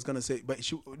 But that's what I was gonna say.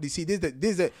 But you see,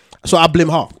 this so I blame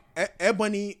her.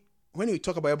 Ebony. When you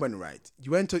talk about Ebony, right?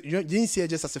 You didn't see her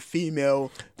just as a female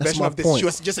version of this. Point. She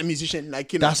was just a musician, like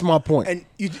That's my point. And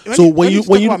when you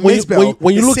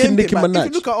look at Nicki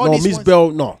Minaj, Miss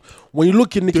Bell, no. When you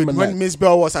look at Nicki Minaj, when Miss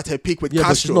Bell was at her peak with Castro,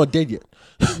 but she's not dead yet.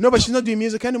 No, but she's not doing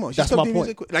music anymore. That's my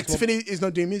point. Like Tiffany is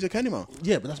not doing music anymore.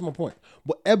 Yeah, but that's my point.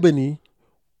 But Ebony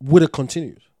would have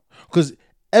continued because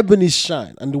Ebony's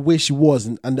shine and the way she was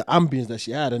and the ambience that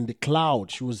she had and the cloud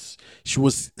she was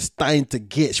starting to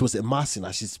get, she was amassing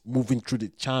as she's moving through the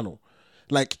channel.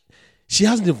 Like, she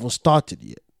hasn't even started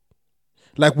yet.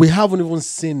 Like, we haven't even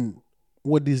seen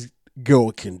what this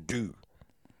girl can do.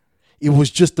 It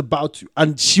was just about to,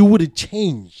 and she would have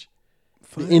changed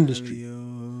the industry.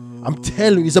 I'm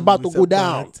telling you, it's about to go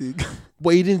down.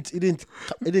 But it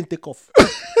didn't take off.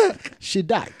 She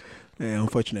died. Yeah,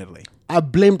 unfortunately. I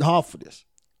blamed her for this.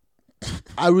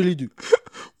 I really do.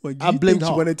 I blamed her.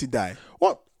 She wanted to die.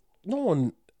 What? No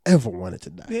one ever wanted to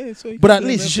die. Yeah, so but at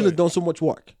least she should have done so much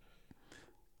work.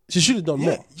 She should have done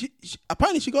more.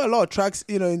 Apparently, she got a lot of tracks,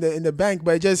 in the bank,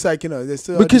 but just like there's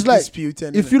still because like dispute.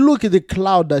 And, if you look at the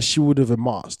cloud that she would have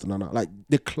amassed, like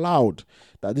the cloud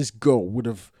that this girl would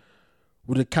have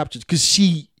captured, because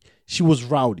she was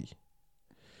rowdy,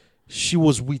 she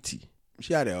was witty,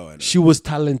 she had it all. She was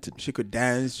talented. She could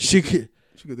dance. She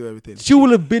could do everything. She would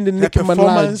have been the Nicki Minaj.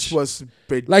 Performance was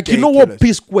ridiculous. Like, you know what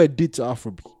P Square did to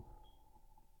Afrobeat?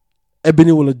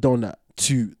 Ebony would have done that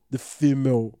to the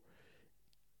female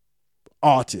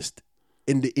artist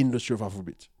in the industry of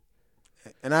Afrobeat.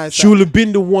 And she would have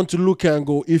been the one to look at and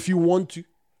go, if you want to,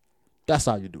 that's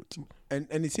how you do it.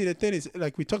 And you see, the thing is,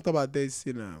 like, we talked about this,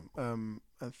 on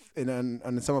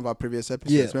some of our previous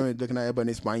episodes when we were looking at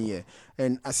Ebony's 1 year.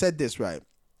 And I said this, right?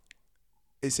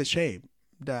 It's a shame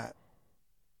that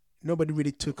nobody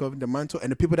really took over the mantle,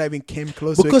 and the people that even came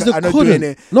close because to it they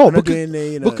couldn't.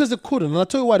 Because they couldn't. And I'll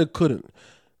tell you why they couldn't.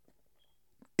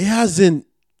 It hasn't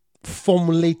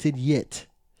formulated yet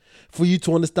for you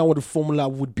to understand what the formula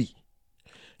would be.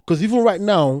 Because even right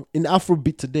now, in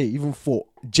Afrobeat today, even for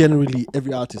generally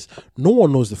every artist, no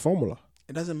one knows the formula.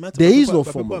 It doesn't matter. There is no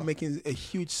formula. People are making a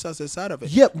huge success out of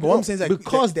it. Yeah, but what I'm saying is, like,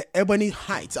 because the Ebony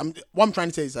heights. What I'm trying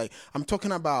to say is, like, I'm not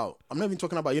even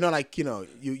talking about,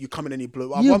 you come in and you blow.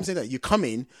 What I'm saying is that you come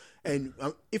in, and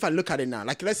if I look at it now,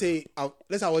 like, let's say I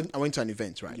went to an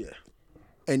event, right? Yeah.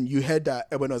 And you heard that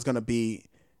Ebony was gonna be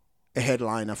a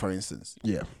headliner, for instance.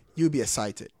 Yeah. You'd be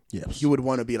excited. Yes. You would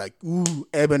want to be like, ooh,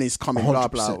 Ebony's coming, blah,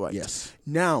 blah, blah. Yes.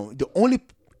 Now, the only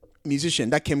musician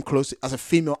that came close as a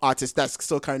female artist that's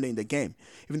still currently in the game,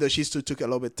 even though she still took a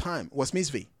little bit of time, was Miss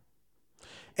V.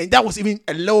 And that was even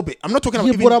a little bit. I'm not talking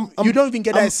about you don't even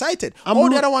get that excited. All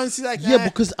the other ones is like,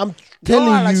 because I'm telling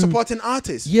you, like supporting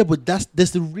artists. Yeah, but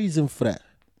there's the reason for that.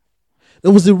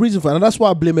 There was a reason for it, and that's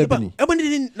why I blame Ebony. Ebony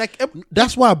didn't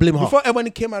that's why I blame her. Before Ebony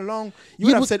came along, you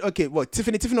would have said, okay, well,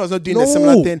 Tiffany was not doing a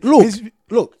similar thing.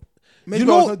 Look.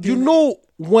 You know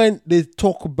when they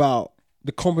talk about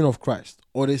the coming of Christ,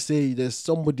 or they say there's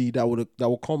somebody that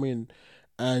will come in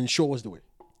and show us the way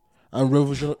and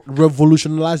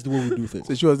revolutionize the way we do things.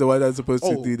 So she was the one that's supposed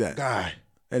to do that. Guy.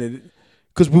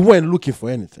 Because we weren't looking for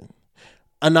anything.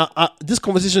 And this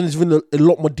conversation is even a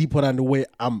lot more deeper than the way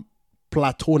I'm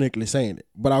platonically saying it.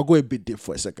 But I'll go a bit deep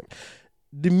for a second.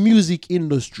 The music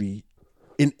industry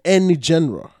in any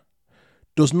genre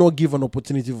does not give an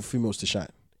opportunity for females to shine.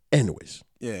 Anyways.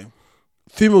 Yeah.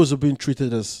 Females have been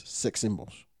treated as sex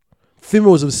symbols.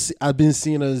 Females have been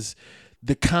seen as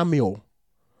the cameo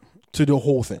to the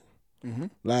whole thing.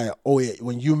 Like, oh yeah,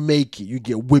 when you make it, you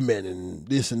get women and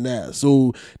this and that.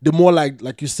 So the more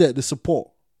like you said, the support.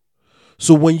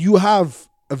 So when you have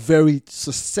a very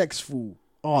successful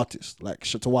artist like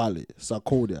Shatawale,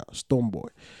 Sarkodie, Stonebwoy,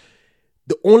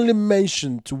 the only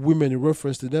mention to women in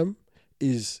reference to them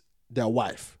is their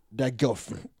wife, their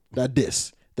girlfriend, their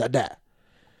this, their that.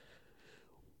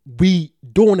 We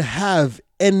don't have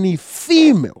any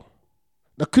female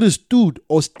that could have stood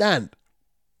or stand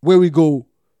where we go,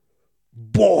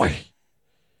 boy.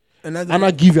 And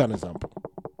I'll give you an example.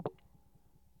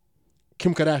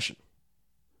 Kim Kardashian.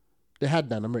 They had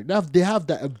that in America. They have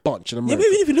that a bunch in Yeah, America. but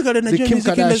even if you look at the Nigerian Kim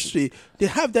music Kardashian. industry, they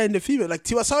have that in the female. Like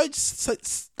Tiwa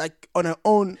Savage, like on her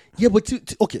own. Yeah, but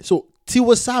okay, so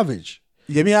Tiwa Savage.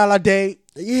 Yemi Alade.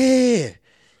 Yeah.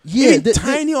 Yeah,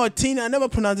 Tiny or Tina. I never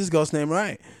pronounced this girl's name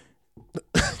right.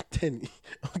 Tenny.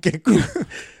 Okay, cool.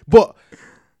 But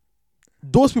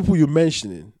those people you're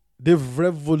mentioning, they've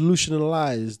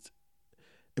revolutionized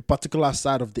a particular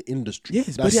side of the industry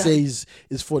Yes, that but yeah. says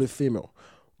it's for the female.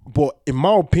 But in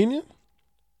my opinion,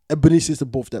 Ebony says to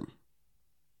both them.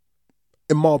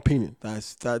 In my opinion,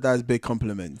 That's big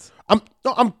compliment. I'm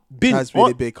being That's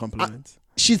really big compliment.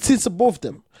 She sits above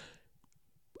them.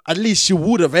 At least she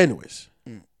would have anyways.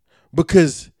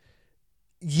 Because,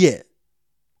 yeah,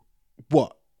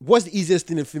 what's the easiest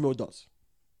thing a female does?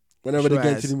 Whenever they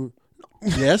get into the movie.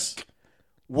 Yes.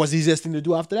 What's the easiest thing to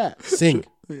do after that? Sing.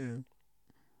 Yeah.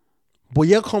 But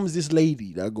here comes this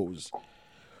lady that goes,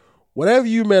 whatever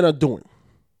you men are doing,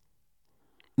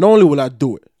 not only will I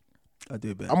do it, I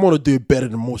do it better. I'm going to do it better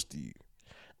than most of you.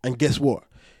 And guess what?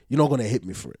 You're not going to hit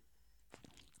me for it.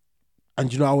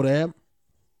 And you know what I am?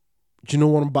 Do you know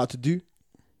what I'm about to do? Do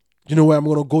you know where I'm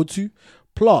going to go to?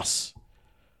 Plus,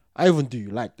 I even do you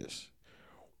like this.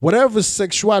 Whatever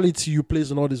sexuality you place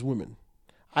on all these women,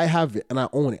 I have it and I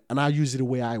own it and I use it the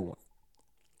way I want.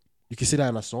 You can see that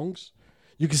in her songs.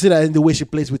 You can see that in the way she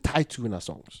plays with Taito in her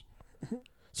songs.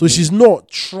 So she's not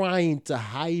trying to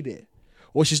hide it.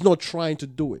 Or she's not trying to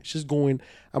do it. She's going,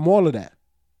 I'm all of that.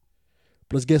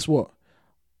 Plus, guess what?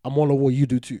 I'm all of what you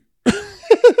do too.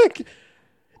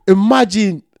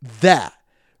 Imagine that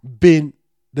being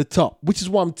the top. Which is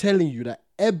why I'm telling you that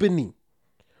Ebony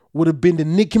would have been the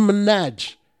Nicki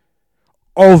Minaj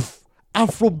of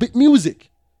Afrobeat music.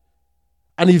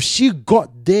 And if she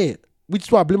got there, which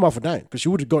is why I blame her for dying, because she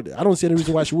would have got there. I don't see any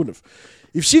reason why she wouldn't have.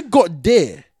 If she got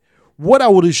there, what I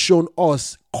would have shown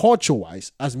us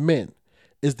culture-wise as men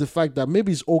is the fact that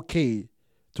maybe it's okay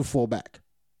to fall back.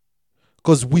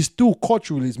 Because we still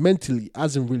culturally, mentally,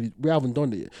 we haven't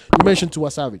done it yet. You mentioned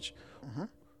Tiwa Savage.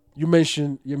 You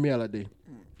mentioned Yemi Alade.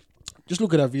 Just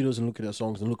look at their videos and look at their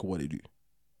songs and look at what they do.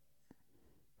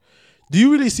 Do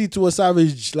you really see Tiwa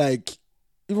Savage, like,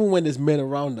 even when there's men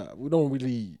around her, we don't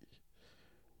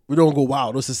go,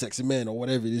 wow, those are sexy men or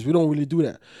whatever it is. We don't really do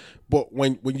that. But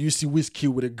when you see Wizkid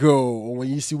with a girl or when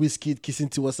you see Wizkid kissing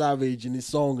Tiwa Savage in his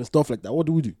song and stuff like that, what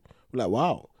do? We're like,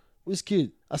 wow,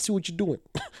 Wizkid, I see what you're doing.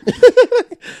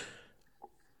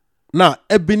 Now,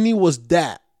 Ebony was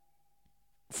that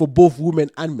for both women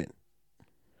and men.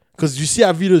 Because you see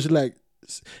her videos, like,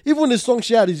 even the song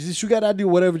she had is Sugar Daddy,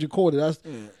 whatever you call it. That's,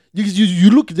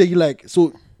 you look at it, you're like,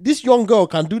 so this young girl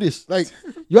can do this. Like,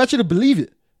 you actually believe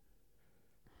it.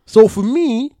 So for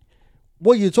me,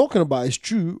 what you're talking about is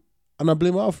true, and I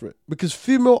blame her for it. Because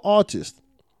female artists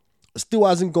still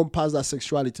hasn't gone past that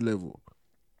sexuality level.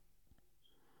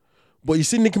 But you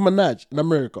see Nicki Minaj in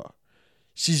America,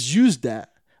 she's used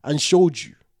that and showed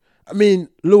you. I mean,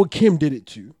 Lil Kim did it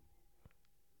too.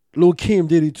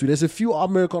 There's a few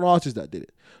American artists that did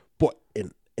it. But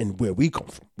in where we come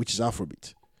from, which is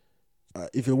Afrobeat,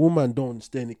 if a woman don't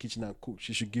stay in the kitchen and cook,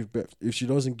 she should give birth. If she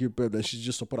doesn't give birth, then she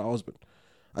just support her husband.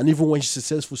 And even when she's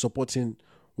successful supporting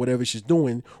whatever she's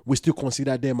doing, we still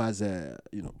consider them as,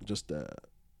 just the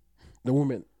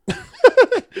women.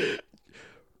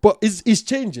 But it's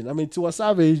changing. I mean, Tiwa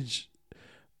Savage,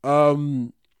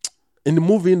 in the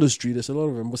movie industry, there's a lot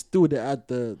of them, but still they're at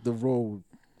the role,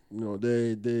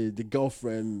 the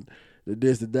girlfriend, the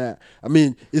this, the that. I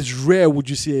mean, it's rare would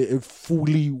you see a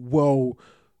fully well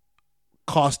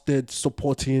casted,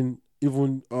 supporting,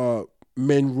 even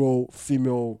main role,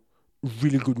 female,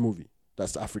 really good movie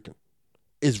that's African.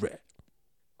 It's rare.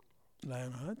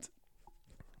 Lionheart.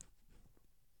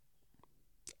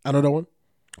 Another one?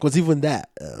 Because even that,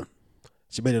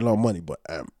 she made a lot of money, but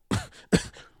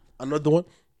another one?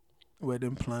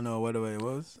 Wedding Planner or whatever it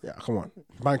was. Yeah, come on.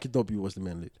 Banky W was the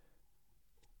main lead.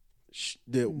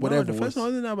 The first one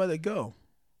wasn't about the girl.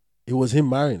 It was him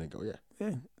marrying the girl, yeah.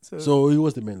 Yeah. So he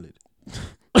was the main lead.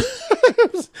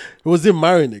 It was him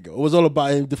marrying the girl. It was all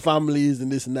about him, the families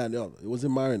and this and that and the other. It was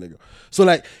him marrying the girl. So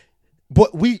like,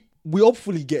 But we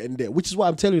hopefully getting there, which is why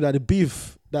I'm telling you that the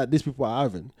beef that these people are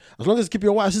having, as long as keep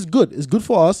your wives, it's good. It's good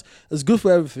for us. It's good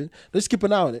for everything. Let's keep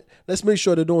an eye on it. Let's make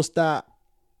sure they don't start.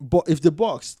 But if the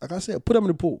box, like I said, put them in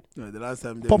the pool. No, the last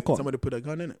time Popcorn. somebody put a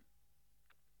gun in it.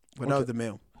 But that was the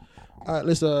male. All right,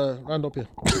 let's round up here.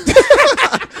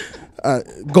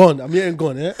 Gone. I'm hearing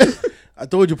gone. Eh? I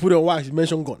told you put it on wax. You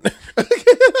mentioned gone.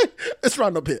 Let's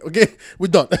round up here. Okay, we're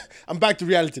done. I'm back to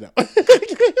reality now.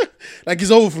 Like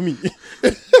it's over for me.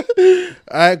 All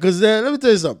right, because let me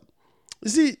tell you something. You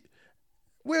see,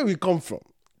 where we come from,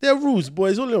 there are rules, but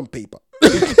it's only on paper.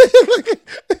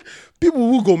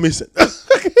 People will go missing.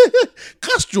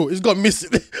 Castro is gone missing.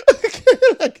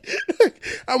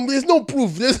 There's no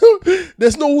proof.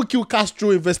 There's no who killed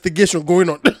Castro investigation going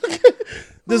on.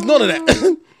 There's none of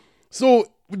that. So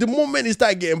the moment it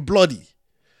start getting bloody,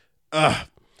 I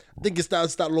think it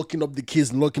start locking up the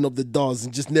kids and locking up the doors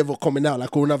and just never coming out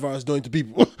like coronavirus doing to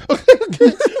people.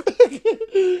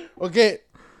 Okay,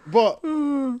 but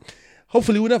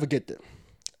hopefully we'll never get there.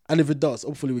 And if it does,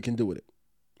 hopefully we can deal with it.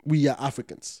 We are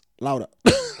Africans. Louder.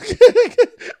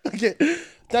 Okay.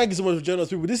 Thank you so much for joining us,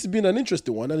 people. This has been an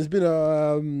interesting one, and it's been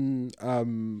I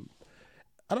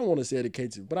don't want to say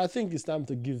educative, but I think it's time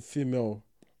to give females,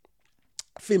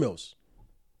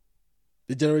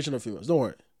 the generation of females. Don't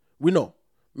worry. We know.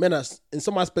 Men are, in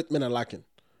some aspect, men are lacking.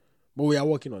 But we are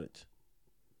working on it.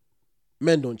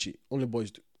 Men don't cheat. Only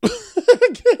boys do.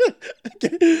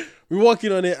 Okay. We're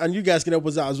working on it, and you guys can help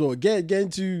us out as well. Get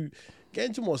into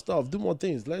more stuff. Do more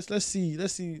things. Let's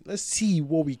see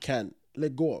what we can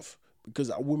let go of. Because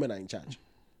our women are in charge.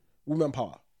 Women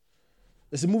power.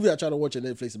 There's a movie I try to watch on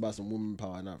Netflix about some women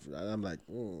power in Africa. And I'm like,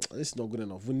 this is not good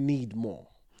enough. We need more.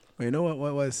 Well, you know what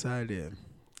was sad here?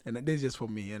 And this is just for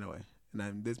me anyway.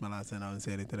 And this is my last time. I won't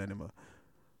say anything anymore.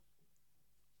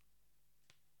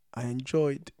 I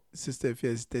enjoyed Sister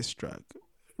Fear's diss track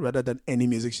rather than any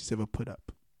music she's ever put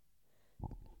up.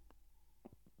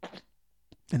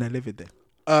 And I leave it there.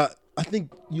 I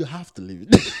think you have to leave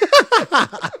it.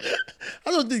 I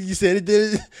don't think you say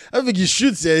anything. I don't think you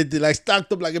should say anything like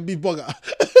stacked up like a beef burger.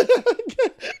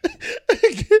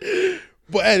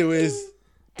 But anyways,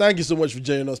 thank you so much for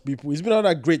joining us, people. It's been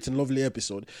another great and lovely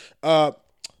episode.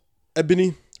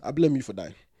 Ebony, I blame you for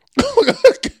dying.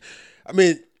 I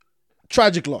mean,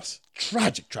 tragic loss.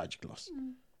 Tragic loss.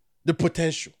 The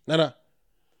potential. Nana.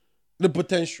 The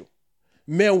potential.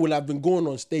 Men will have been going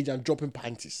on stage and dropping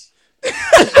panties.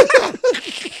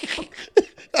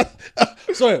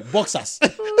 Sorry, boxers.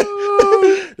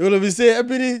 They will have been saying,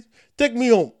 Ebony, take me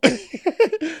home.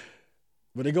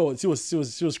 But they go, she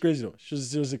was crazy though. She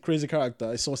was a crazy character,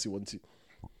 a saucy one too.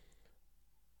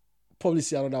 Probably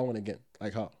see another one again,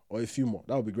 like her, or a few more.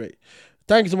 That would be great.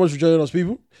 Thank you so much for joining us,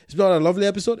 people. It's been a lovely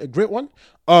episode, a great one.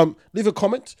 Leave a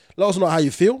comment. Let us know how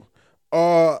you feel.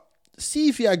 See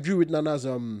if you agree with Nana's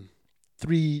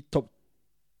 3 top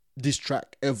diss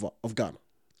track ever of Ghana.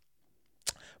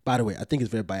 By the way, I think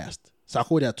it's very biased.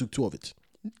 Sarkodie took 2 of it.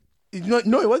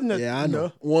 No, it wasn't. Yeah, I know.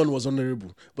 No. One was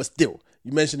honorable, but still,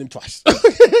 you mentioned him twice.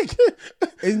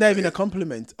 Isn't that even a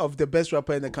compliment of the best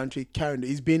rapper in the country, Karen?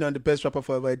 He's been on the best rapper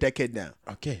for over a decade now.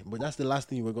 Okay, but that's the last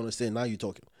thing you were going to say. Now you're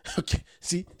talking. Okay,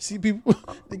 see people?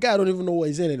 The guy don't even know what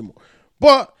he's saying anymore.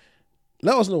 But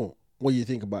let us know what you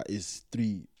think about his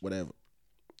 3 whatever.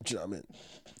 Do you know what I mean?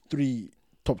 3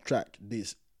 top track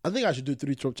this. I think I should do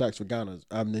 3 top tracks for Ghana,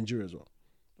 Nigeria as well.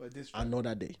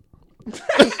 Another day.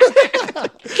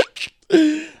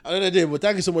 Another day. But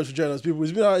thank you so much for joining us, people.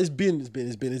 It's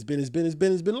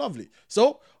been lovely.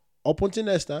 So up until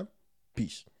next time,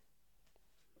 peace.